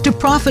companies to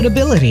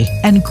profitability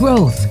and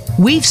growth.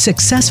 We've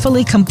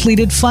successfully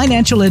completed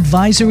financial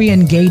advisory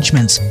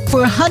engagements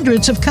for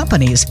hundreds of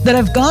companies that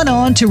have gone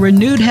on to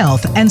renewed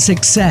health and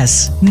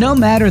success. No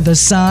matter the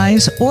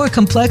size or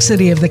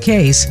complexity of the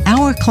case,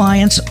 our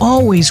clients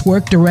always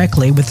work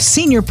directly with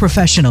senior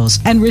professionals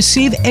and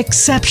receive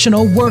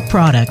exceptional work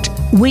product.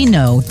 We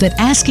know that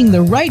asking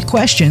the right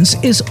questions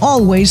is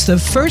always the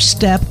first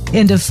step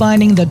in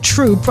defining the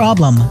true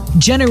problem.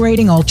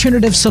 Generating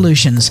alternative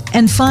solutions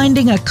and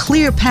finding a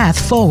clear path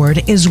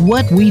forward is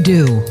what we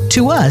do.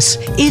 To us,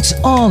 it's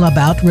all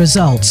about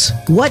results.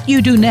 What you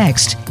do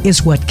next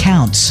is what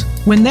counts.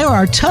 When there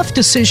are tough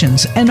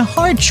decisions and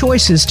hard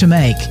choices to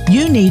make,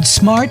 you need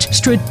smart,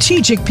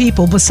 strategic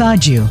people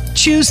beside you.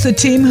 Choose the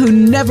team who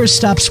never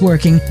stops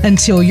working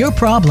until your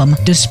problem,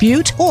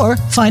 dispute, or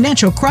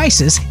financial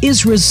crisis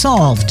is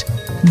resolved.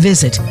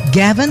 Visit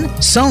Gavin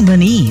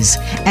Solmanese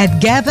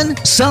at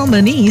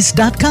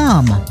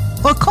gavinsolmanese.com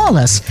or call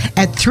us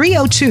at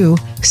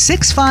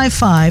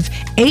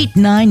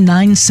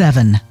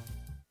 302-655-8997.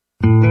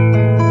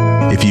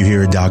 If you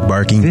hear a dog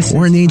barking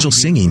or an angel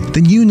singing,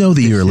 then you know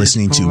that you're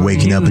listening to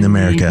Waking Up in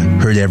America.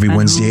 Heard every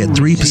Wednesday at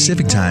 3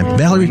 Pacific Time,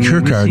 Valerie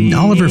Kirkard and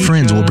all of her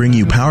friends will bring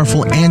you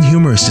powerful and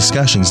humorous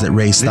discussions that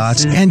raise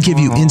thoughts and give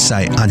you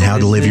insight on how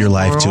to live your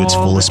life to its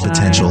fullest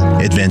potential.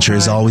 Adventure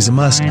is always a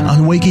must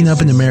on Waking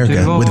Up in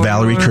America with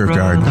Valerie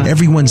Kirkard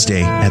every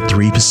Wednesday at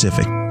 3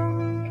 Pacific.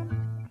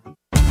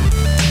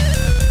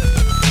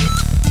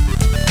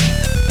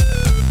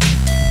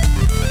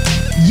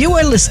 You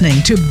are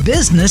listening to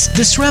Business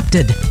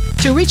Disrupted.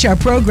 To reach our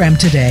program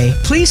today,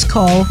 please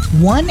call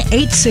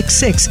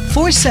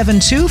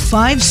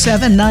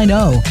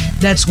 1-866-472-5790.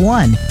 That's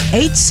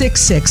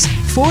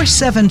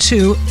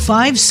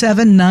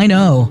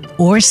 1-866-472-5790.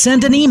 Or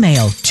send an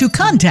email to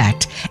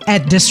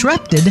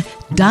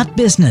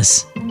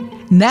contact@disrupted.business.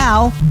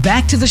 Now,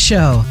 back to the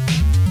show.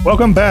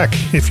 Welcome back.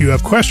 If you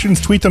have questions,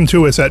 tweet them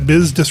to us at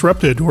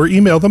BizDisrupted or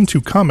email them to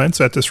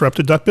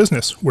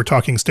comments@disrupted.business. We're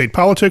talking state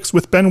politics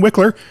with Ben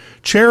Wickler,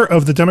 chair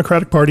of the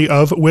Democratic Party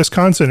of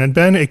Wisconsin. And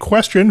Ben, a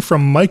question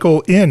from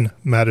Michael in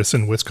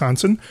Madison,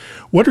 Wisconsin.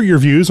 What are your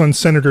views on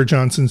Senator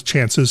Johnson's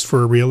chances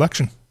for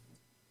re-election?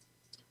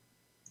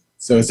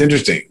 So it's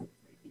interesting.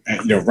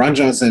 Ron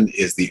Johnson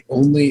is the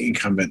only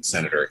incumbent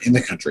senator in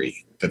the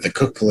country that the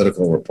Cook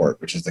Political Report,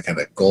 which is the kind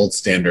of gold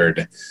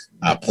standard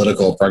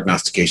political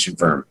prognostication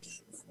firm,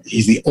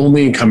 he's the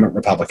only incumbent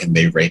Republican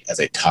they rate as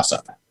a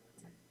toss-up.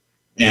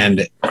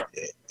 And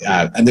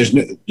there's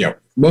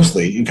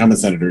mostly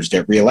incumbent senators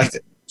get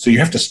reelected. So you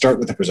have to start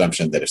with the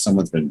presumption that if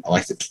someone's been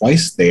elected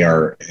twice, they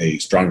are a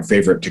strong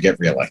favorite to get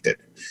reelected.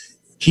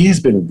 He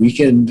has been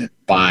weakened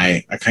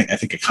by, I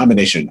think, a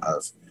combination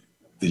of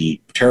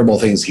the terrible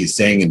things he's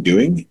saying and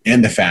doing,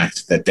 and the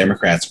fact that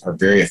Democrats are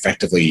very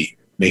effectively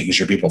making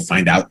sure people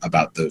find out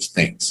about those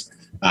things.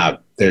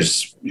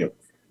 There's,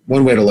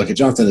 one way to look at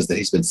Johnson is that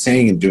he's been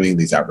saying and doing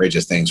these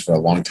outrageous things for a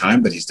long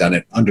time, but he's done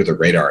it under the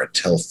radar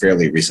until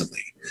fairly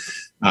recently.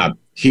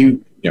 He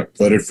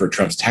voted for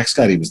Trump's tax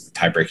cut. He was the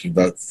tie-breaking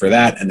vote for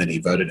that, and then he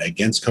voted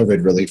against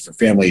COVID relief for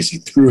families. He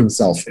threw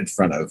himself in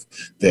front of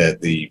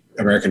the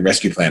American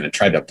Rescue Plan and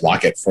tried to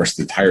block it, forced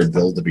the entire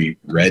bill to be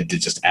read to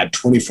just add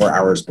 24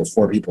 hours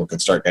before people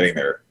could start getting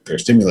their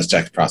stimulus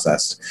checks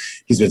processed.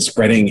 He's been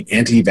spreading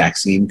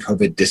anti-vaccine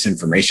COVID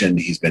disinformation.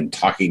 He's been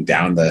talking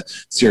down the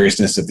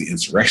seriousness of the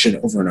insurrection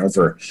over and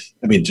over.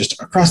 I mean,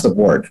 just across the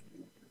board.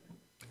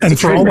 And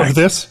for all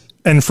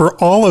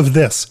of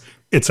this,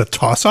 it's a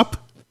toss-up?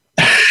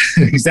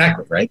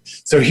 Exactly, right?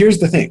 So here's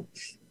the thing.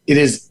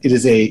 It's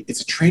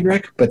a train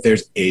wreck, but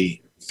there's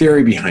a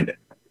theory behind it.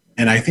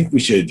 And I think we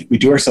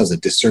do ourselves a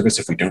disservice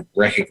if we don't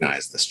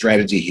recognize the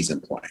strategy he's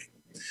employing.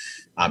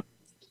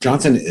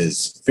 Johnson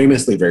is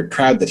famously very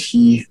proud that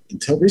he,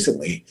 until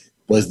recently,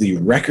 was the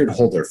record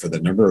holder for the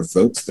number of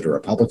votes that a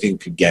Republican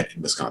could get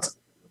in Wisconsin.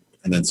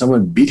 And then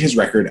someone beat his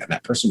record, and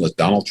that person was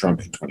Donald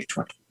Trump in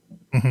 2020.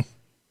 Mm-hmm.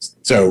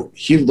 So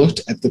he looked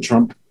at the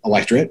Trump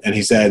electorate and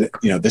he said,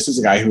 this is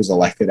a guy who was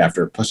elected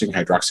after pushing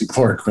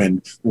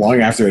hydroxychloroquine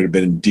long after it had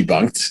been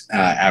debunked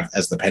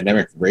as the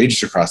pandemic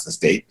raged across the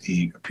state.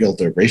 He appealed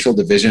to racial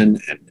division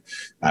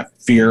and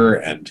fear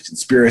and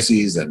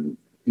conspiracies and,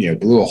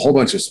 blew a whole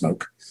bunch of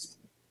smoke.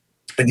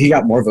 And he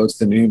got more votes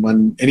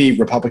than any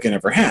Republican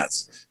ever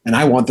has. And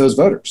I want those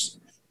voters.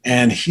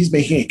 And he's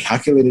making a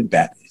calculated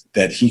bet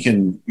that he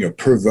can,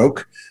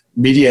 provoke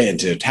media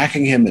into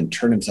attacking him and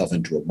turn himself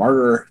into a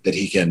martyr, that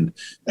he can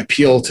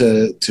appeal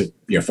to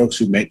folks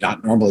who may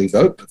not normally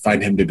vote, but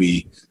find him to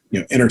be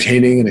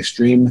entertaining and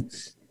extreme.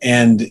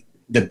 And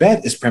the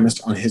bet is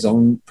premised on his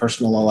own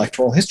personal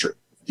electoral history.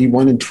 He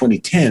won in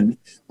 2010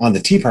 on the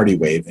Tea Party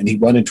wave, and he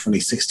won in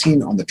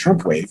 2016 on the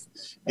Trump wave.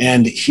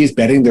 And he's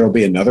betting there will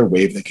be another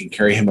wave that can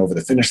carry him over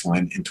the finish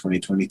line in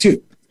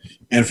 2022.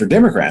 And for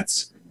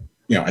Democrats,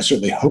 I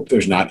certainly hope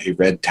there's not a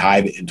red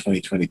tide in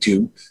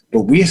 2022,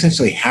 but we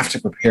essentially have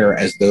to prepare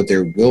as though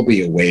there will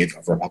be a wave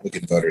of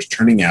Republican voters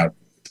turning out,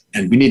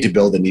 and we need to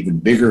build an even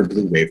bigger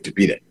blue wave to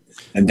beat it.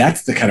 And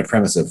that's the kind of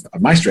premise of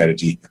my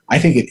strategy. I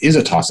think it is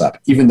a toss-up,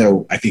 even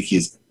though I think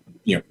he's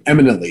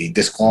eminently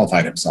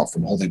disqualified himself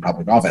from holding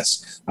public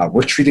office.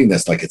 We're treating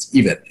this like it's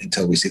even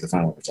until we see the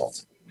final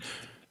result.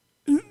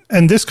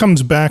 And this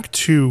comes back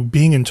to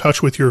being in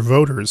touch with your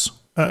voters.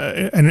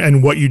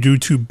 And what you do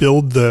to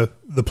build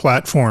the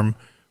platform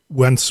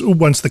once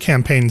the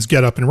campaigns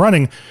get up and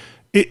running.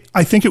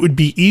 I think it would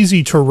be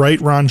easy to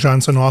write Ron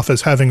Johnson off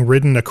as having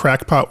ridden a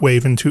crackpot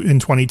wave in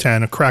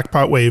 2010, a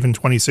crackpot wave in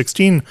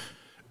 2016,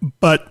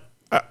 but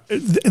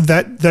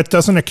that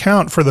doesn't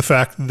account for the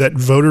fact that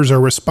voters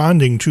are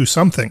responding to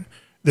something.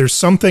 There's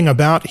something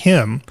about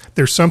him.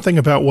 There's something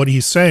about what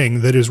he's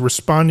saying that is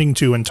responding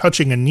to and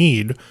touching a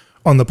need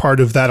on the part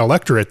of that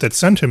electorate that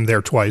sent him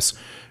there twice.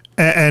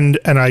 And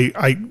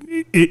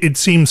it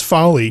seems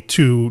folly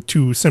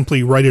to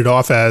simply write it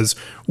off as,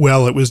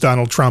 well, it was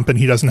Donald Trump and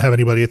he doesn't have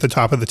anybody at the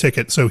top of the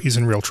ticket, so he's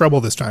in real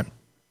trouble this time.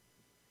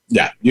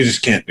 Yeah, you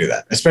just can't do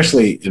that,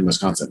 especially in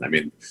Wisconsin. I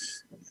mean,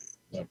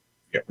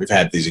 we've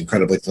had these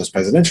incredibly close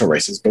presidential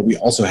races, but we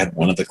also had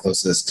one of the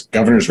closest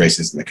governor's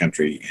races in the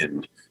country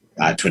in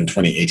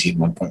 2018,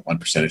 1.1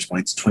 percentage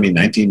points.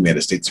 2019, we had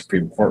a state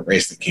Supreme Court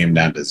race that came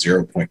down to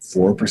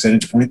 0.4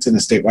 percentage points in a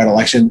statewide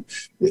election.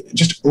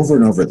 Just over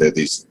and over, there are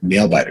these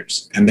nail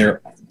biters. And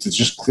there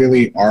just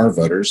clearly are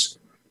voters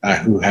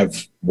who have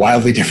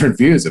wildly different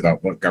views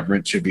about what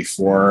government should be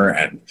for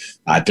and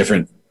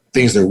different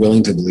things they're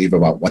willing to believe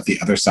about what the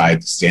other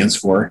side stands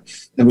for.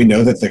 And we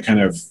know that the kind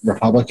of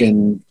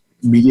Republican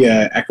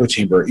media echo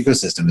chamber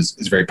ecosystem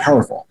is very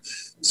powerful.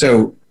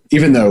 So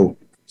even though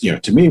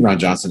to me, Ron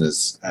Johnson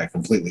is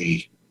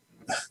completely,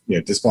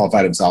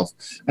 disqualified himself,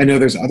 I know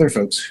there's other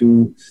folks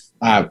who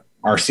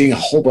are seeing a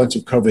whole bunch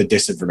of COVID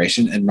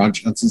disinformation, and Ron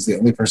Johnson's the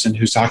only person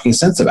who's talking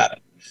sense about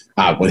it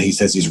when he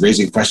says he's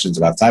raising questions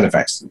about side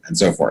effects and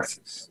so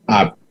forth.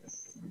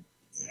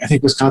 I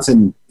think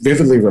Wisconsin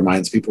vividly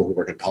reminds people who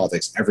work in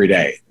politics every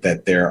day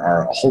that there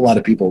are a whole lot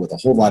of people with a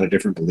whole lot of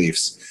different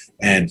beliefs,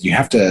 and you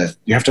have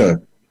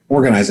to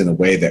organize in a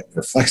way that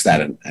reflects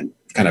that and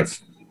kind of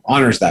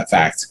honors that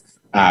fact.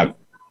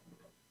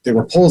 There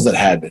were polls that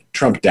had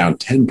Trump down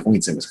 10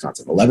 points in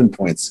Wisconsin, 11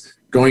 points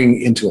going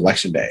into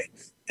Election Day,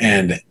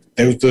 and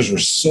those were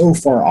so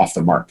far off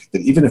the mark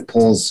that even if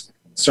polls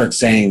start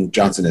saying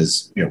Johnson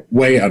is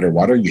way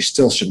underwater, you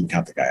still shouldn't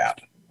count the guy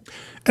out.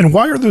 And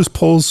why are those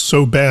polls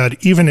so bad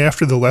even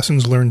after the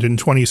lessons learned in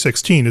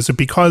 2016? Is it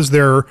because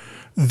they're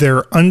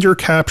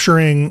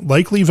under-capturing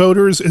likely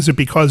voters? Is it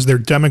because their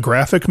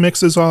demographic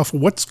mix is off?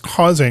 What's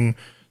causing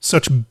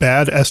such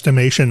bad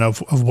estimation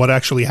of what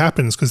actually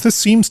happens? Because this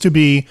seems to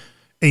be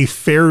a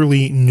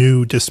fairly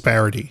new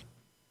disparity.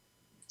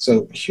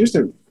 So here's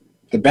the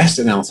best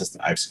analysis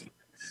that I've seen,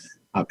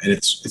 and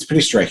it's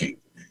pretty striking.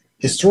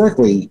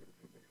 Historically,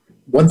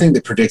 one thing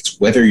that predicts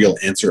whether you'll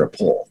answer a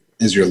poll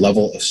is your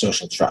level of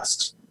social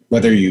trust,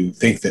 whether you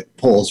think that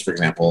polls, for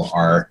example,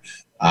 are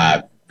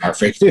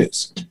fake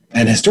news.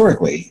 And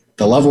historically,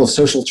 the level of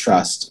social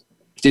trust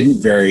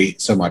didn't vary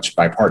so much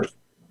by party.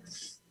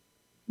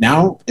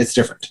 Now it's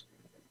different.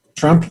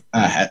 Trump,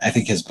 I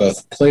think, has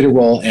both played a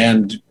role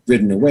and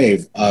ridden a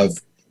wave of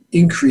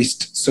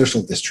increased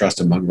social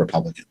distrust among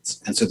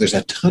Republicans. And so there's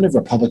a ton of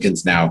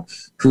Republicans now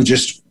who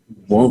just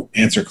won't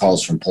answer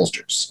calls from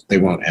pollsters. They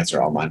won't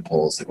answer online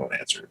polls. They won't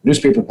answer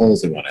newspaper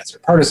polls. They won't answer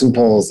partisan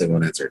polls. They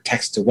won't answer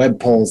text-to-web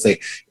polls.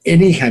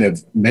 Any kind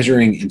of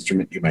measuring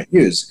instrument you might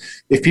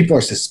use. If people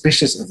are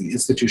suspicious of the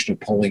institution of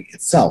polling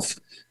itself,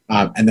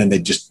 and then they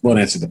just won't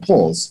answer the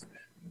polls,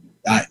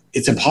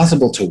 it's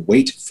impossible to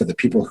wait for the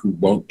people who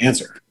won't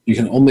answer. You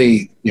can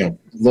only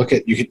look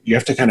at, you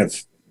have to kind of,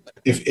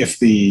 if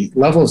the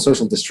level of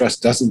social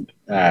distrust doesn't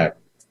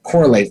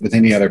correlate with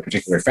any other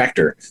particular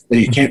factor, then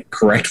you can't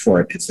correct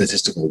for it in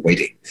statistical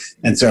weighting.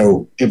 And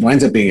so it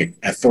winds up being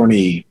a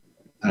thorny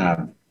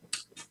kind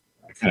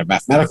of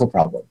mathematical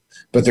problem.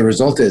 But the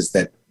result is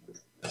that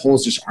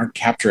polls just aren't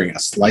capturing a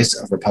slice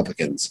of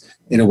Republicans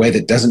in a way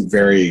that doesn't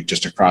vary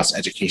just across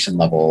education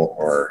level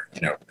or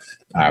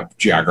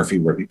geography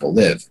where people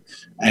live.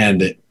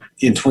 And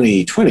in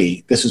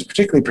 2020, this was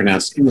particularly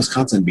pronounced in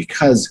Wisconsin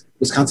because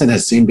Wisconsin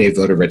has same-day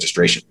voter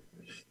registration.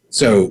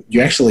 So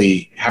you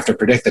actually have to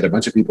predict that a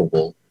bunch of people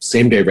will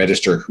same-day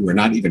register who are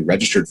not even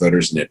registered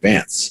voters in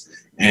advance.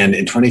 And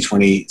in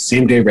 2020,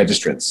 same-day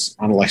registrants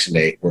on Election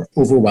Day were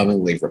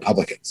overwhelmingly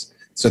Republicans.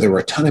 So there were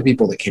a ton of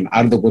people that came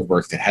out of the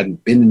woodwork that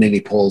hadn't been in any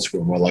polls who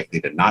were more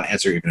likely to not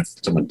answer even if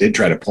someone did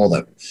try to poll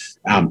them.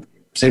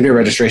 Same-day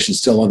registration is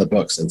still on the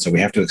books, and so we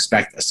have to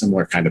expect a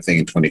similar kind of thing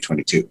in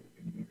 2022.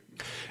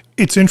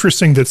 It's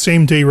interesting that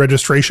same-day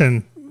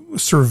registration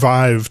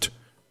survived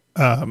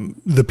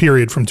the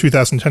period from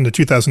 2010 to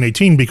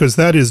 2018, because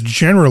that is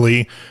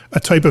generally a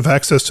type of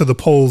access to the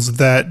polls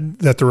that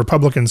the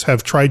Republicans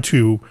have tried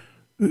to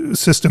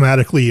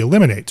systematically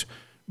eliminate.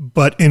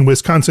 But in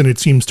Wisconsin, it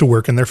seems to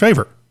work in their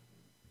favor.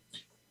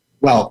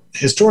 Well,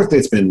 historically,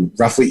 it's been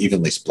roughly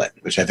evenly split,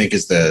 which I think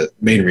is the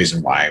main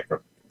reason why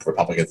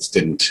Republicans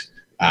didn't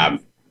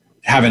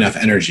have enough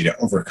energy to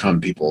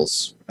overcome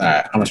people's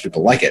how much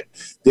people like it.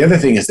 The other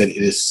thing is that it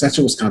is such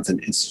a Wisconsin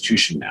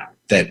institution now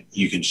that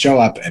you can show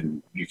up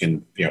and you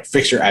can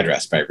fix your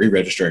address by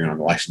re-registering on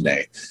Election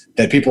Day,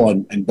 that people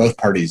in both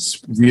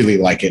parties really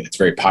like it. It's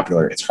very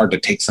popular. It's hard to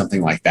take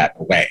something like that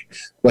away.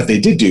 What they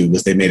did do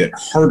was they made it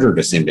harder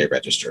to same-day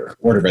register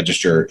or to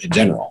register in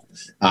general.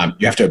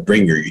 You have to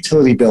bring your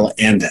utility bill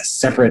and a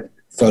separate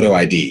photo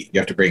ID. You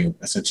have to bring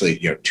essentially,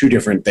 two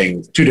different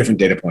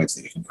data points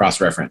that you can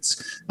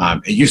cross-reference.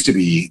 It used to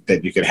be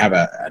that you could have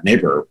a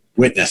neighbor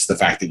witness the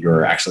fact that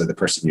you're actually the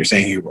person you're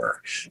saying you were,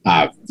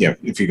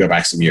 if you go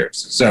back some years.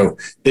 So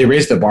they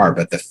raised the bar,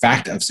 but the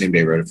fact of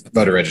same-day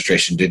voter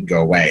registration didn't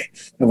go away.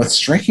 And what's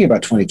striking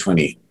about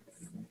 2020,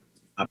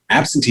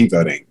 absentee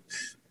voting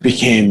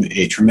became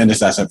a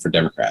tremendous asset for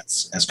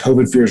Democrats. As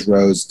COVID fears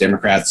rose,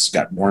 Democrats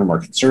got more and more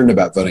concerned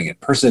about voting in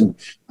person.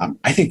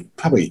 I think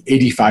probably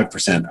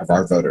 85% of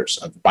our voters,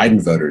 of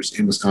Biden voters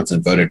in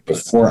Wisconsin, voted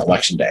before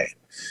Election Day.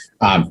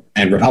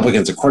 And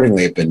Republicans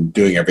accordingly have been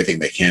doing everything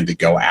they can to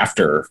go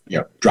after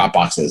drop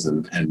boxes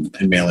and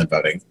mail-in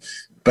voting.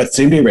 But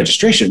same-day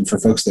registration for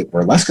folks that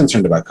were less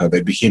concerned about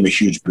COVID became a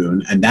huge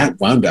boon, and that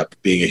wound up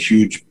being a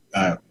huge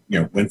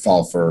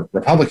windfall for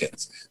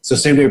Republicans. So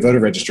same-day voter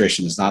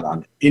registration is not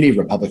on any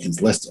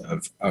Republican's list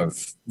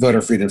of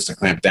voter freedoms to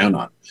clamp down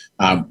on.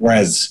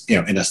 Whereas,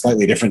 in a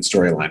slightly different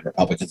storyline,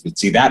 Republicans would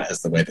see that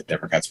as the way that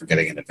Democrats were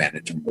getting an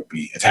advantage and would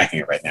be attacking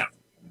it right now.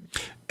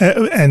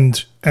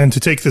 And to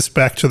take this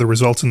back to the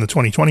results in the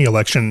 2020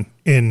 election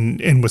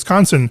in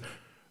Wisconsin,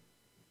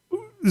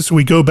 so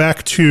we go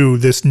back to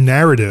this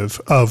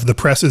narrative of the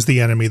press is the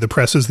enemy, the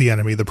press is the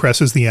enemy, the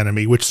press is the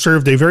enemy, which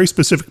served a very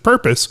specific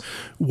purpose,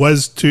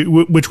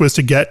 which was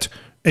to get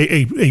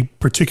a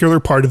particular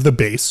part of the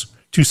base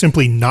to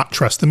simply not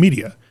trust the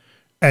media.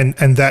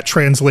 And that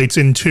translates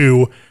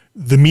into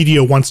the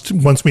media wants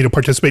me to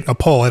participate in a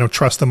poll. I don't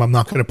trust them. I'm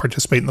not going to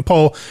participate in the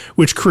poll,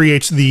 which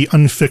creates the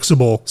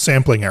unfixable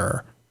sampling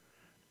error.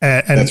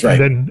 That's right.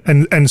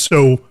 And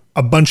so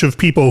a bunch of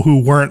people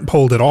who weren't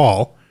polled at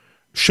all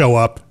show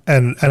up,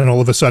 and all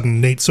of a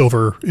sudden Nate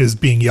Silver is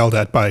being yelled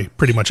at by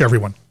pretty much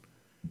everyone.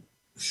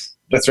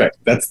 That's right.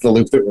 That's the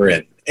loop that we're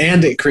in.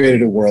 And it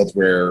created a world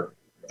where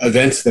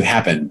events that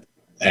happen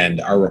and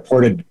are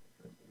reported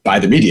by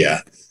the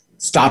media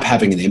stop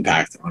having an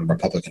impact on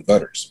Republican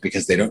voters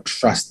because they don't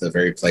trust the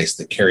very place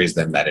that carries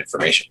them that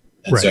information.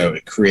 And so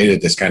it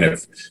created this kind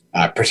of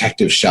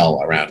protective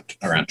shell around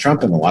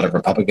Trump and a lot of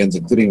Republicans,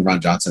 including Ron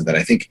Johnson, that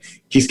I think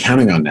he's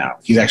counting on now.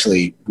 He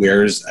actually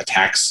wears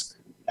attacks,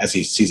 as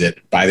he sees it,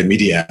 by the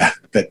media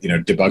that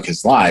debunk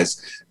his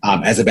lies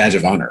as a badge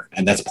of honor,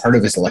 and that's part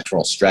of his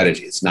electoral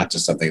strategy. It's not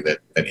just something that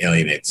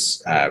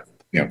alienates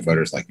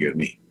voters like you and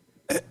me.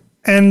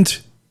 And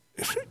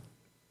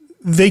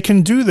they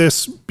can do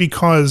this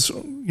because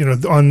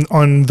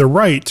on the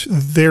right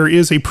there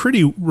is a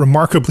pretty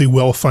remarkably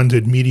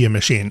well-funded media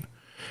machine.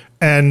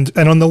 And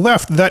on the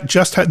left,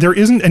 that there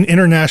isn't an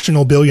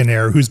international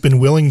billionaire who's been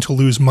willing to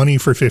lose money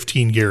for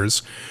 15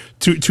 years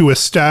to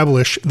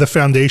establish the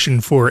foundation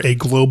for a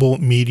global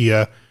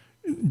media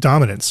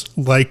dominance,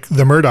 like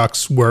the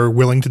Murdochs were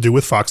willing to do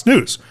with Fox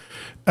News.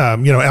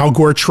 Al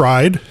Gore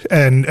tried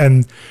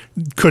and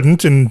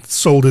couldn't, and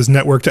sold his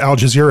network to Al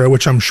Jazeera,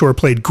 which I'm sure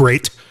played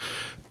great.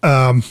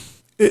 But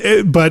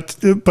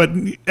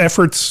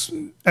efforts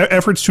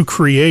to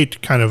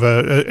create kind of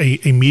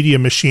a media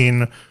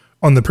machine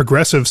on the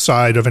progressive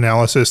side of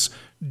analysis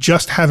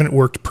just haven't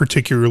worked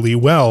particularly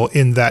well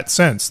in that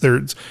sense.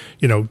 There's,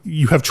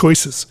 you have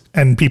choices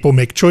and people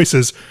make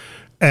choices,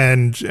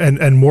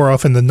 and more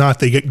often than not,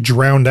 they get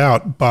drowned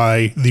out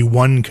by the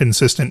one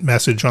consistent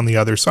message on the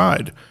other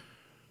side.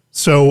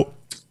 So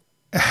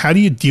how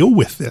do you deal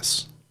with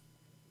this?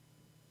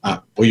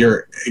 Well,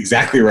 you're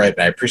exactly right.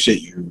 I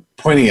appreciate you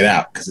pointing it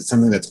out because it's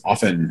something that's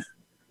often,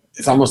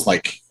 it's almost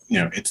like,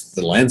 it's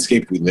the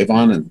landscape we live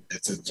on, and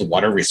it's the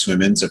water we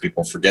swim in. So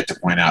people forget to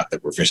point out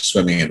that we're fish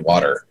swimming in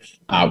water.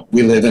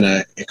 We live in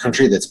a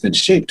country that's been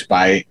shaped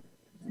by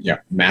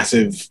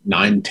massive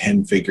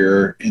 9-10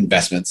 figure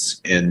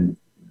investments in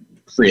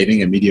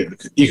creating a media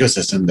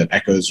ecosystem that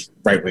echoes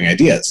right-wing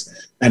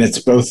ideas. And it's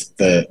both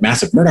the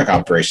massive Murdoch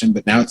operation,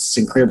 but now it's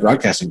Sinclair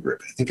Broadcasting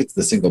Group. I think it's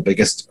the single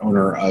biggest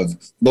owner of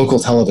local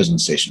television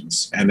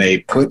stations. And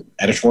they put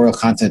editorial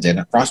content in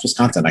across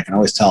Wisconsin. I can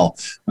always tell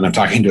when I'm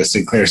talking to a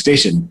Sinclair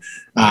station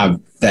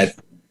that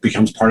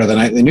becomes part of the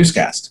nightly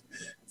newscast.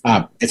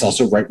 It's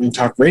also right-wing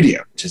talk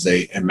radio, which is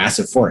a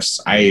massive force.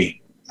 I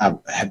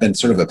have been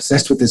sort of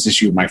obsessed with this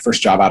issue. My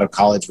first job out of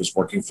college was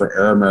working for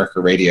Air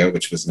America Radio,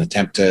 which was an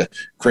attempt to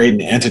create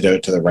an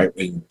antidote to the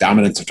right-wing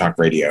dominance of talk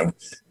radio.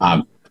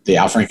 The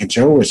Al Franken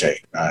Show, which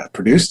I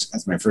produced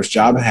as my first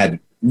job, had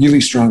really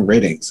strong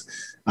ratings.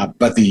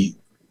 But the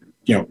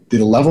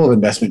level of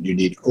investment you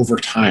need over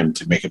time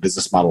to make a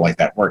business model like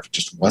that work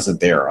just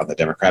wasn't there on the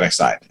Democratic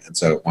side. And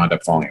so it wound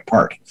up falling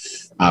apart.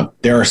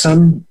 There are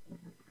some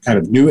kind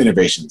of new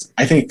innovations.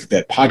 I think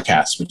that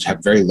podcasts, which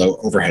have very low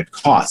overhead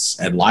costs,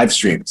 and live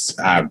streams,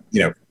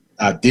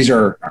 these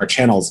are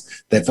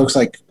channels that folks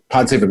like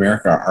Pod Save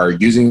America are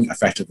using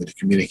effectively to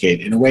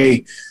communicate in a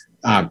way,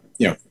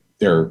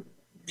 they're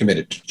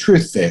committed to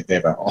truth. They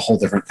have a whole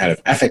different kind of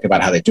ethic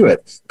about how they do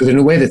it, but in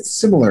a way that's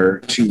similar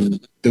to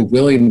the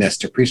willingness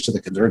to preach to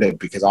the converted,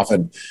 because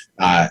often,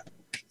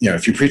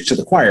 if you preach to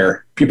the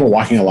choir, people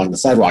walking along the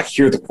sidewalk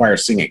hear the choir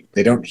singing.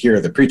 They don't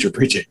hear the preacher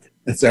preaching.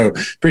 And so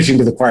preaching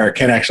to the choir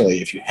can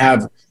actually, if you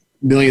have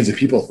millions of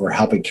people who are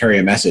helping carry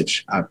a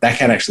message, that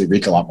can actually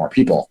reach a lot more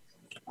people.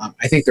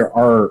 I think there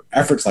are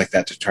efforts like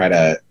that to try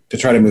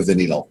to move the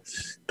needle.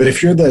 But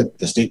if you're the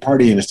state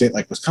party in a state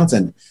like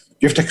Wisconsin,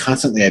 you have to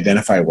constantly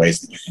identify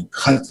ways that you can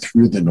cut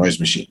through the noise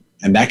machine.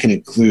 And that can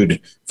include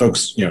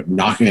folks,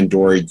 knocking on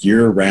door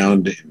year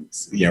round,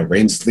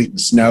 rain, sleet, and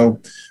snow.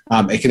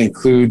 It can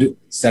include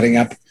setting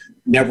up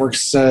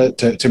networks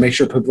to make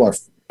sure people are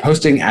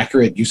posting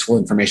accurate, useful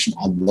information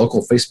on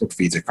local Facebook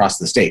feeds across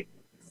the state,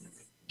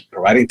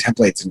 providing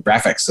templates and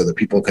graphics so that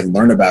people can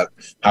learn about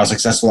how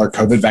successful our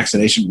COVID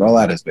vaccination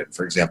rollout has been,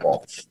 for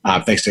example,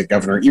 thanks to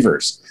Governor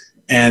Evers.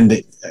 And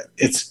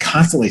it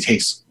constantly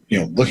takes,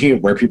 looking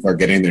at where people are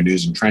getting their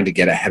news and trying to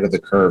get ahead of the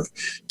curve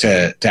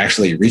to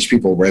actually reach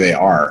people where they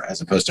are,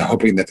 as opposed to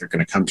hoping that they're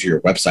going to come to your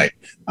website.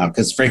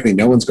 Because frankly,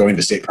 no one's going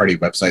to state party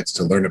websites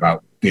to learn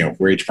about,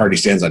 where each party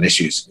stands on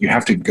issues. You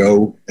have to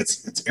go,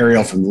 it's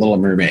Ariel from The Little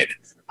Mermaid.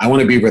 I want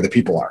to be where the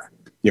people are.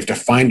 You have to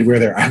find where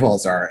their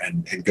eyeballs are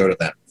and go to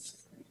them.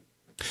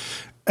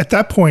 At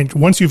that point,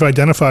 once you've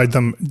identified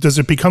them, does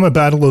it become a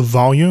battle of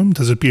volume?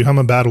 Does it become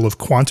a battle of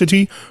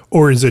quantity?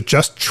 Or is it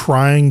just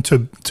trying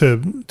to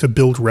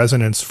build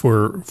resonance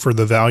for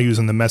the values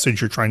and the message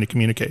you're trying to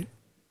communicate?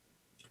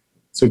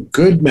 So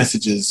good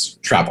messages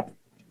travel.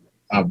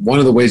 One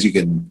of the ways you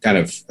can kind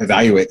of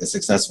evaluate the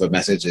success of a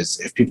message is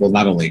if people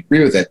not only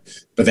agree with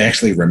it, but they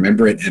actually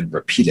remember it and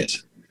repeat it.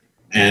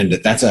 And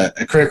that's a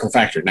critical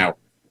factor. Now,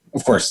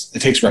 of course, it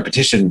takes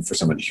repetition for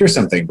someone to hear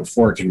something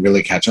before it can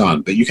really catch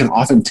on. But you can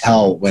often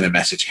tell when a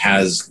message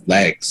has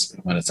legs,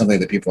 when it's something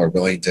that people are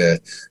willing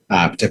to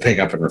pick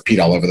up and repeat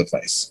all over the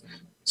place.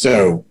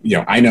 So,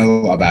 I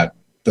know about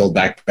Build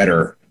Back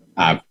Better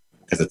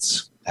because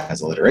it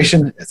has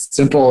alliteration, it's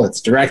simple, it's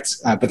direct,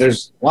 but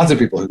there's lots of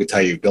people who could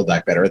tell you Build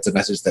Back Better. It's a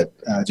message that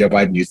Joe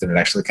Biden used and it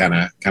actually kind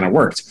of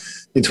worked.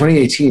 In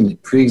 2018,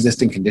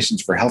 pre-existing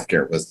conditions for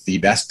healthcare was the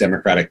best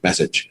Democratic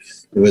message.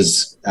 It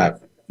was,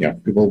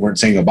 people weren't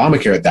saying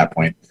Obamacare at that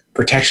point.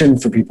 Protection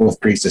for people with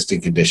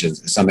pre-existing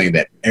conditions is something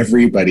that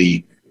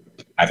everybody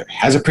either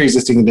has a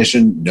pre-existing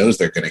condition, knows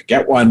they're going to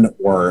get one,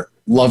 or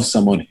loves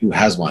someone who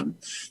has one.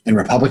 And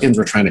Republicans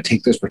were trying to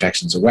take those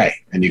protections away.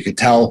 And you could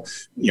tell,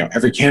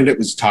 every candidate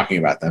was talking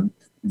about them.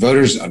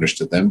 Voters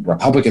understood them.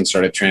 Republicans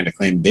started trying to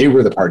claim they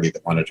were the party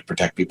that wanted to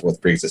protect people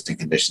with pre-existing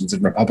conditions.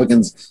 And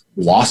Republicans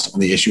lost on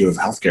the issue of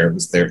healthcare. It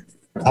was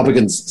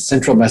Republicans'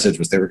 central message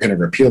was they were going to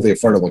repeal the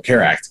Affordable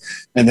Care Act.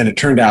 And then it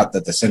turned out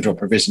that the central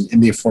provision in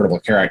the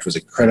Affordable Care Act was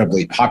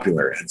incredibly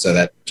popular. And so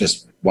that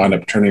just wound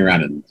up turning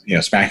around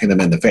and smacking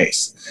them in the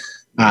face.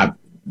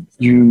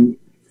 You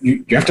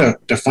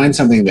have to find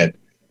something that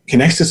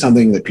connects to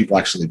something that people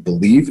actually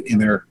believe in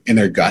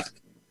their gut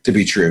to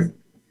be true,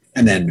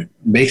 and then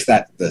makes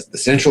that the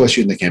central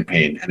issue in the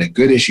campaign. And a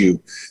good issue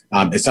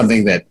is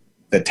something that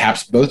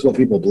taps both what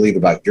people believe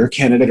about your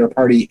candidate or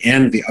party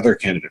and the other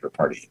candidate or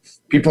party.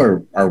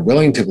 People are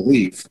willing to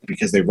believe,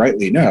 because they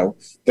rightly know,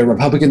 that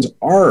Republicans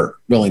are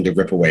willing to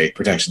rip away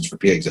protections for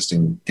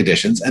pre-existing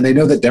conditions, and they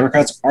know that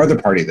Democrats are the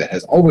party that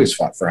has always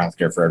fought for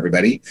healthcare for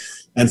everybody.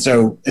 And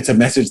so it's a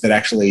message that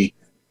actually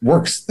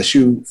works. The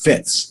shoe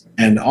fits.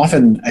 And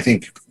often, I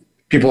think,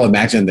 people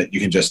imagine that you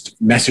can just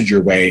message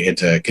your way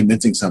into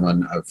convincing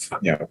someone of,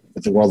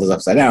 that the world is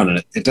upside down,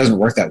 and it doesn't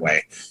work that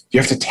way. You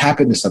have to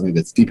tap into something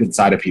that's deep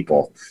inside of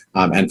people.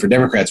 And for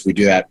Democrats, we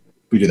do that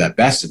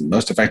best and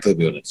most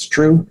effectively when it's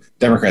true.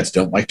 Democrats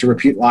don't like to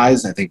repeat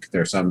lies. I think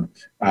there are some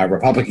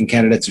Republican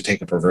candidates who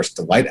take a perverse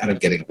delight out of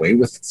getting away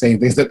with saying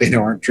things that they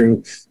know aren't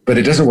true, but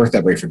it doesn't work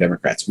that way for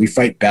Democrats. We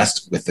fight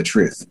best with the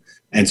truth.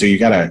 And so you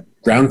got to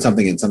ground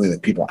something in something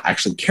that people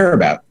actually care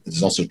about, that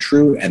is also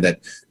true, and that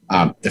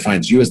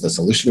defines you as the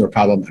solution to a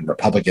problem and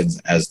Republicans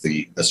as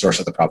the source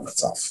of the problem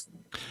itself.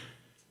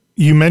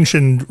 You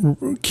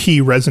mentioned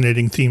key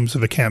resonating themes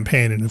of a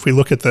campaign. And if we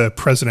look at the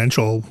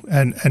presidential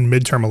and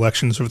midterm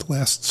elections over the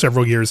last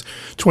several years,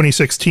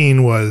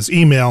 2016 was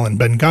email and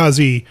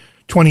Benghazi.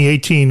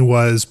 2018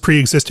 was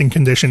pre-existing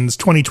conditions.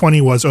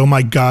 2020 was, oh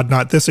my God,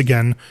 not this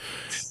again.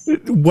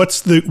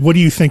 What do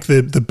you think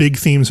the big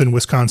themes in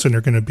Wisconsin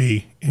are going to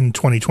be in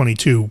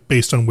 2022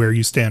 based on where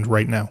you stand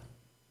right now?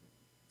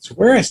 So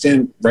where I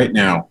stand right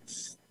now,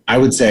 I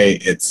would say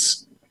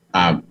it's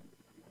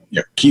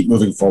keep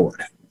moving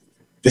forward.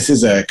 This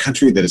is a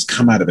country that has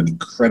come out of an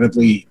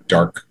incredibly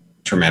dark,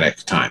 traumatic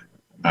time.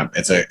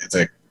 It's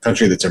a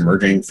country that's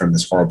emerging from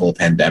this horrible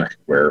pandemic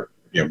where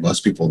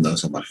most people know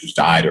someone who's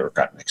died or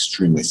gotten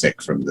extremely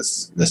sick from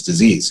this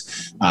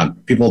disease.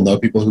 People know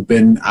people who've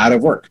been out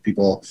of work.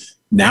 People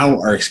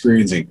now are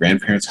experiencing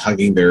grandparents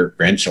hugging their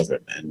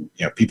grandchildren, and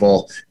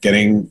people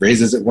getting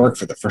raises at work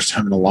for the first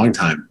time in a long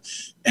time.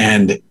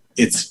 And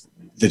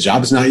the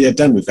job's not yet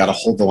done. We've got to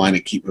hold the line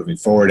and keep moving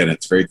forward. And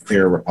it's very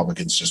clear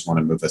Republicans just want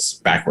to move us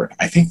backward.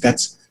 I think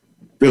that's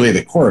really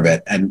the core of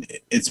it. And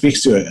it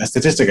speaks to a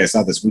statistic I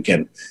saw this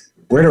weekend.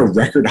 We're at a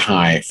record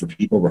high for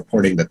people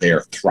reporting that they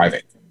are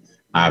thriving.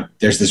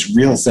 There's this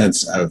real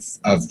sense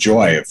of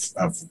joy,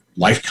 of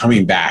life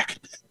coming back,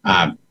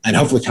 and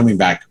hopefully coming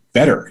back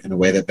better in a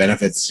way that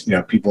benefits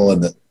people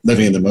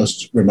living in the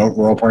most remote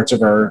rural parts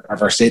of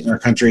our state and our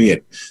country,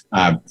 and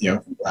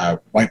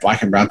white,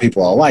 black, and brown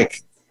people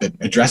alike. That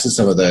addresses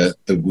some of the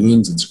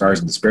wounds and scars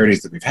and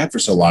disparities that we've had for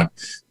so long,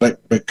 but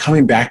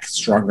coming back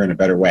stronger in a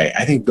better way.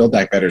 I think Build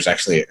Back Better is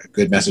actually a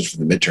good message for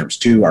the midterms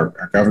too.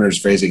 Our governor's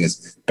phrasing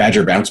is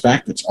Badger Bounce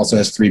Back, which also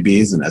has 3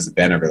 Bs, and as a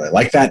Ben, I really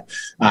like that.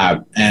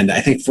 And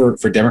I think for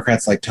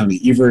Democrats like Tony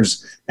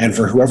Evers and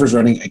for whoever's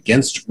running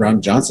against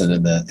Ron Johnson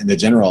in the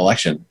general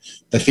election,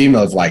 the theme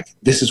of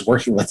this is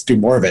working, let's do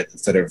more of it,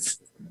 instead of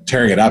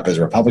tearing it up as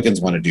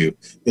Republicans want to do,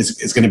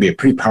 is going to be a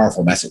pretty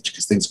powerful message,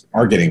 because things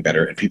are getting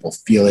better and people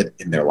feel it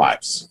in their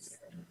lives.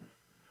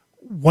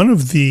 One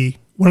of the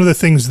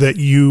things that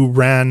you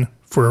ran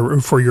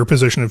for your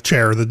position of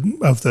chair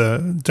of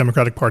the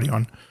Democratic Party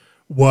on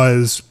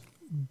was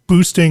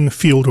boosting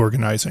field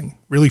organizing,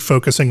 really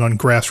focusing on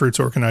grassroots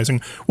organizing.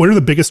 What are the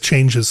biggest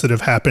changes that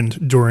have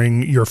happened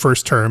during your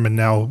first term and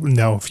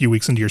now a few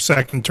weeks into your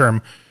second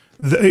term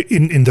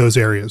in those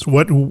areas?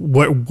 What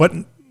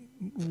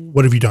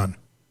have you done?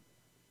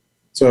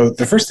 So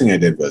the first thing I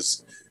did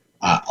was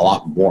a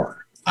lot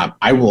more. I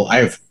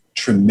have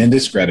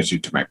tremendous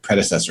gratitude to my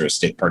predecessor as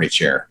state party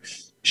chair.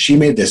 She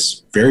made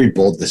this very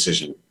bold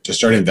decision to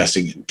start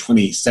investing in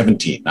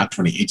 2017, not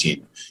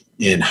 2018,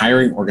 in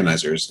hiring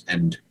organizers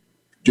and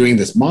doing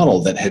this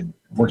model that had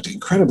worked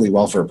incredibly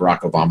well for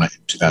Barack Obama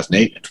in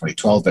 2008 and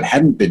 2012, but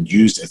hadn't been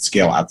used at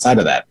scale outside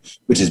of that,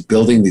 which is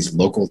building these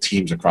local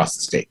teams across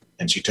the state.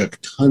 And she took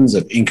tons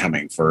of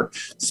incoming for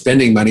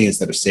spending money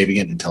instead of saving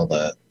it until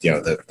the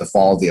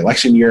fall of the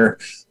election year.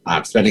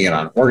 spending it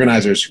on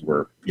organizers who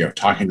were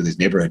talking to these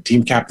neighborhood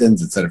team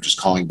captains instead of just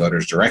calling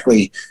voters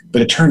directly.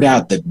 But it turned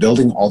out that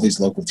building all these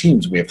local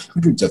teams, we have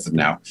hundreds of them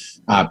now,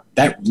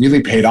 that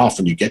really paid off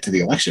when you get to the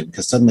election,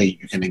 because suddenly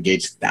you can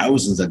engage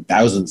thousands and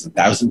thousands and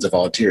thousands of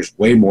volunteers,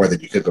 way more than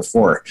you could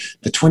before.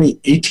 The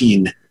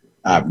 2018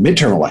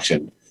 midterm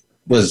election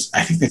was,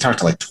 I think they talked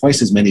to like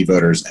twice as many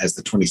voters as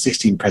the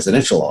 2016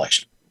 presidential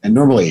election. And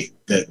normally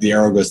the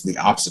arrow goes in the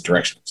opposite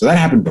direction. So that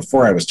happened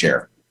before I was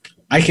chair.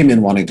 I came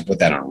in wanting to put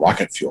that on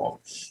rocket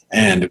fuel,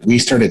 and we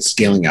started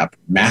scaling up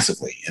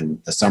massively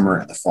in the summer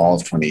and the fall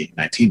of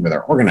 2019 with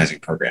our organizing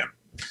program.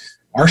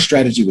 Our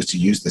strategy was to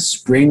use the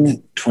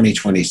spring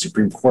 2020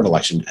 Supreme Court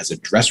election as a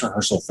dress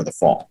rehearsal for the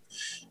fall.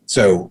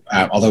 So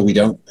although we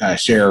don't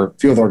share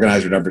field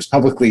organizer numbers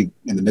publicly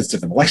in the midst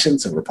of an election,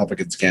 so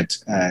Republicans can't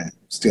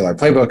steal our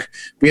playbook,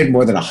 we had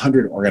more than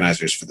 100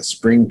 organizers for the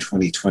spring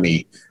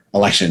 2020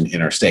 election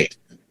in our state.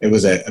 It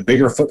was a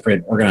bigger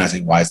footprint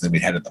organizing-wise than we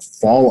had in the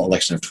fall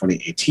election of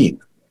 2018.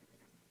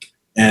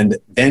 And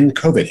then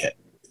COVID hit.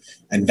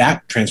 And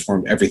that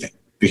transformed everything,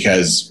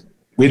 because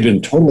we'd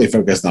been totally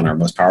focused on our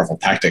most powerful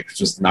tactic,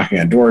 just knocking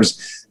on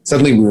doors.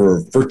 Suddenly, we were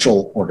a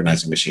virtual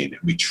organizing machine.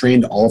 We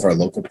trained all of our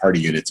local party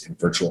units in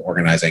virtual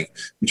organizing.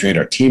 We trained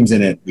our teams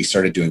in it. We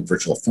started doing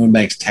virtual phone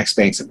banks, text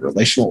banks, and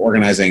relational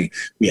organizing.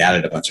 We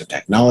added a bunch of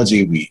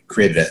technology. We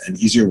created an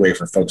easier way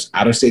for folks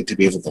out of state to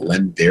be able to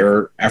lend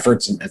their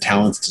efforts and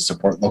talents to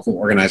support local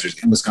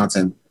organizers in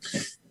Wisconsin.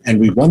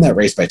 And we won that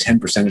race by 10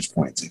 percentage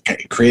points.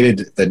 It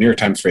created, the New York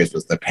Times phrase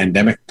was the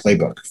pandemic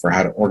playbook for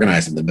how to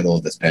organize in the middle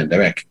of this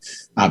pandemic.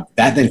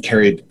 That then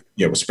carried,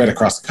 was spread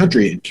across the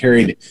country and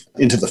carried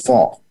into the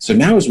fall. So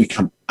now as we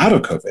come out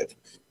of COVID,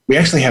 we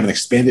actually have an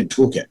expanded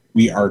toolkit.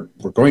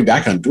 We're going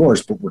back on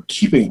doors, but we're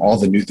keeping all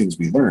the new things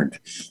we learned.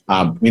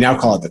 We now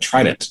call it the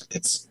Trident.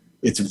 It's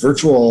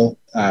virtual,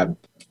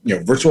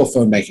 virtual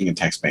phone banking and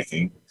text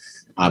banking,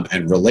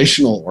 and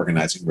relational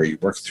organizing, where you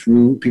work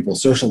through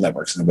people's social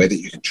networks in a way that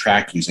you can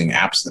track using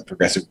apps that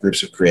progressive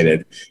groups have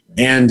created,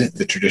 and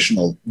the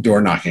traditional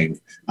door knocking,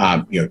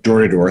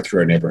 door to door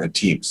through our neighborhood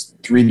teams.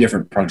 3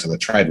 different prongs of the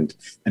Trident.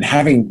 And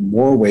having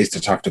more ways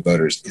to talk to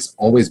voters is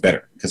always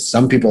better, because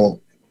some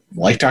people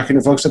like talking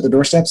to folks at the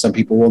doorstep. Some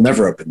people will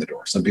never open the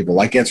door. Some people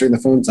like answering the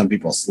phone. Some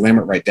people slam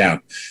it right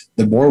down.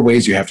 The more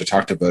ways you have to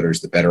talk to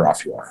voters, the better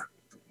off you are.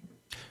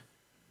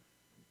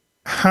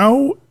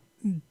 How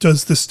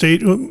does the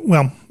state,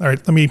 well, all right,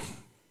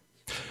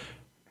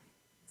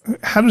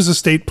 how does the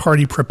state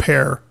party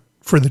prepare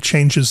for the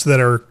changes that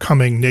are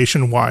coming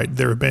nationwide?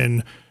 There have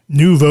been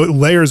new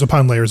layers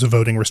upon layers of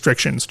voting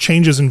restrictions,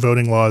 changes in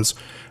voting laws.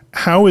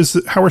 How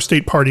are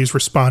state parties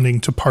responding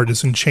to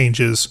partisan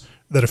changes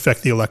that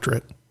affect the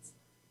electorate?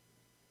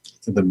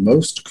 So the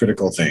most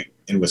critical thing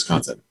in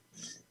Wisconsin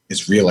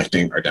is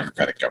reelecting our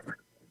Democratic governor,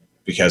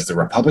 because the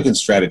Republican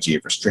strategy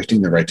of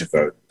restricting the right to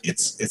vote,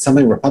 it's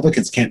something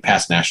Republicans can't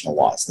pass national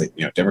laws.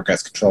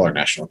 Democrats control our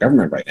national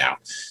government right now.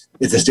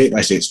 It's a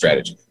state-by-state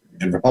strategy.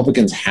 And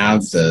Republicans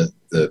have the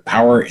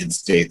power in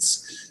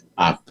states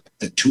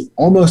to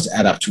almost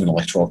add up to an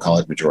electoral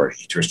college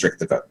majority to restrict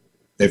the vote.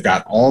 They've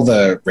got all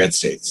the red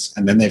states,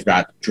 and then they've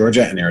got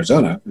Georgia and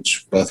Arizona,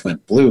 which both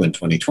went blue in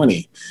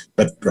 2020,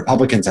 but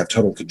Republicans have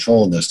total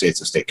control in those states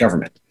of state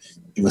government.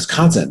 In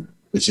Wisconsin,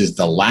 which is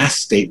the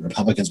last state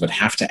Republicans would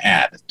have to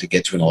add to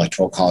get to an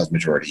electoral college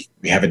majority,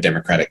 we have a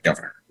Democratic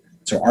governor.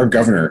 So our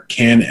governor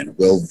can and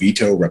will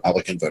veto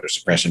Republican voter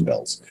suppression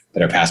bills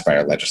that are passed by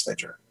our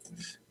legislature.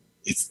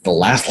 It's the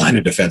last line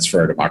of defense for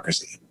our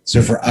democracy.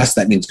 So for us,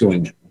 that means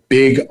going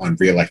big on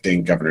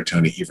reelecting Governor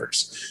Tony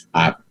Evers.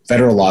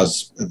 Federal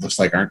laws, it looks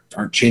like,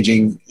 aren't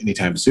changing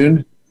anytime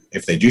soon.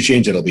 If they do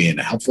change, it'll be in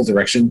a helpful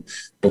direction.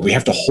 But we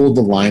have to hold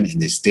the line in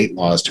these state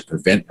laws to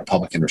prevent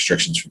Republican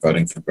restrictions from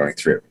voting from going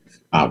through.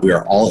 We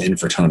are all in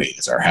for Tony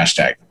is our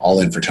hashtag. All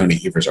in for Tony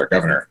Evers, our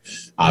governor.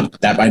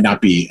 That might not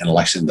be an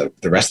election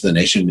the rest of the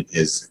nation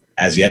is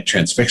as yet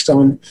transfixed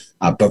on,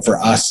 but for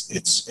us,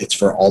 it's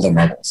for all the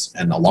marbles.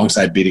 And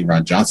alongside beating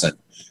Ron Johnson,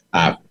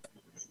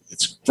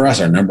 it's for us,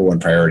 our number one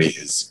priority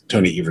is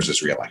Tony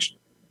Evers' reelection.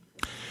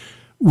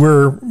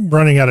 We're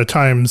running out of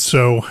time,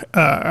 so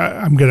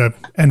I'm going to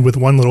end with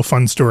one little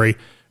fun story.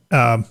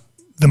 The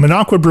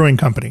Minocqua Brewing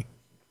Company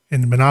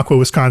in Minocqua,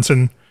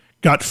 Wisconsin,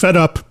 got fed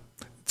up.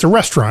 It's a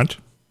restaurant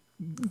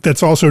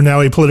that's also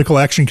now a political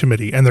action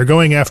committee, and they're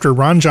going after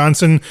Ron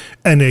Johnson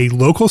and a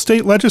local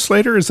state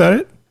legislator. Is that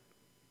it?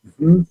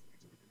 Mm-hmm.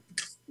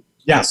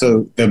 Yeah,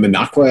 so the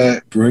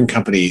Minocqua Brewing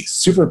Company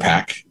Super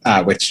PAC,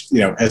 which,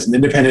 as an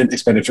independent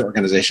expenditure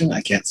organization,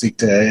 I can't seek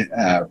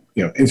to,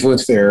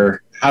 influence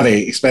how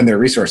they expend their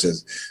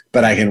resources,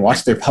 but I can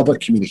watch their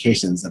public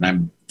communications, and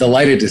I'm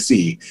delighted to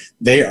see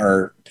they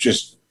are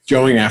just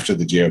going after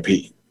the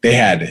GOP. They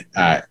had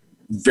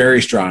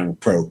very strong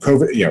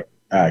pro-COVID,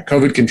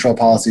 COVID control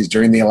policies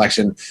during the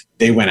election.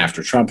 They went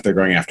after Trump. They're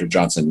going after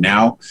Johnson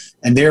now,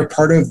 and they're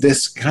part of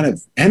this kind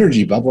of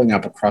energy bubbling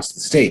up across the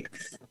state,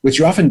 which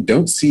you often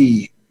don't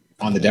see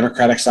on the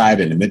Democratic side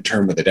in a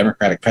midterm with a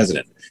Democratic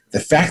president. The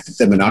fact that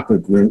the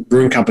Minocqua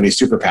Brewing Company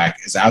Super PAC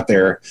is out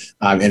there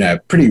in a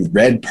pretty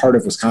red part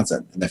of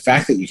Wisconsin, and the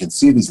fact that you can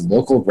see these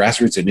local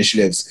grassroots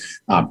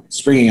initiatives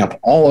springing up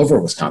all over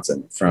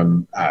Wisconsin,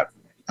 from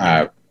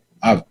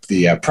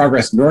the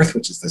Progress North,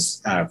 which is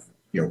this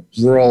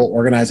rural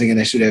organizing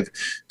initiative,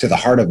 to the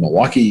heart of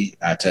Milwaukee,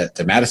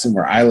 to Madison,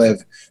 where I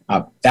live,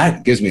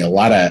 that gives me a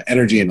lot of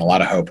energy and a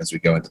lot of hope as we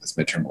go into this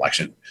midterm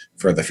election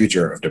for the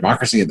future of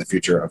democracy and the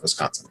future of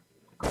Wisconsin.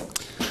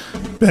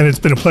 Ben, it's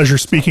been a pleasure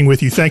speaking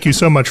with you. Thank you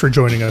so much for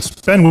joining us.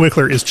 Ben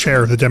Wickler is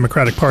chair of the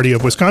Democratic Party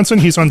of Wisconsin.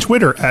 He's on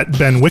Twitter at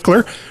Ben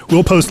Wickler.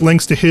 We'll post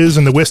links to his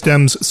and the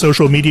WisDem's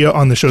social media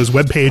on the show's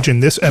webpage in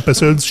this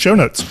episode's show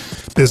notes.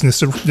 Business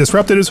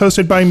Disrupted is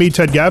hosted by me,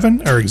 Ted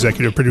Gavin. Our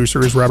executive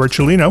producer is Robert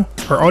Cellino.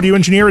 Our audio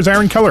engineer is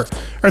Aaron Keller.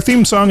 Our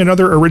theme song and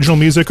other original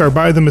music are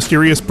by the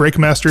mysterious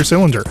Breakmaster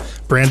Cylinder.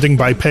 Branding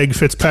by Peg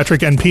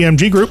Fitzpatrick and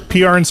PMG Group.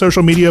 PR and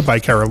social media by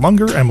Kara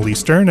Lunger, Emily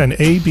Stern, and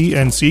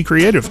ABNC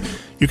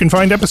Creative. You can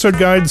find episode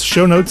guides,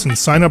 show notes, and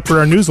sign up for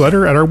our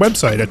newsletter at our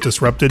website at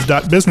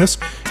disrupted.business.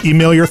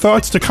 Email your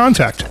thoughts to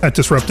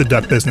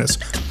contact@disrupted.business.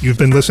 You've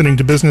been listening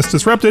to Business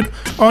Disrupted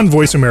on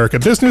Voice America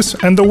Business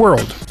and the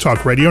World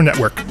Talk Radio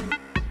Network.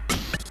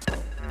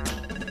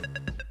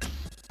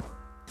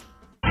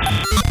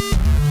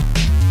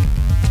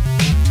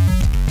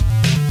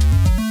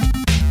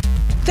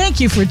 Thank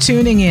you for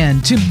tuning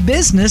in to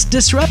Business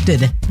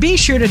Disrupted. Be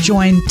sure to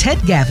join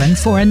Ted Gavin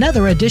for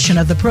another edition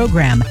of the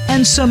program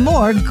and some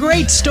more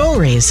great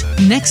stories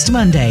next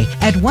Monday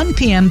at 1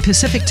 p.m.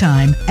 Pacific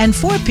Time and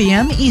 4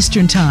 p.m.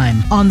 Eastern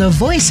Time on the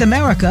Voice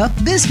America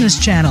Business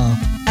Channel.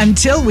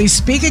 Until we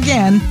speak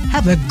again,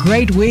 have a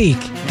great week.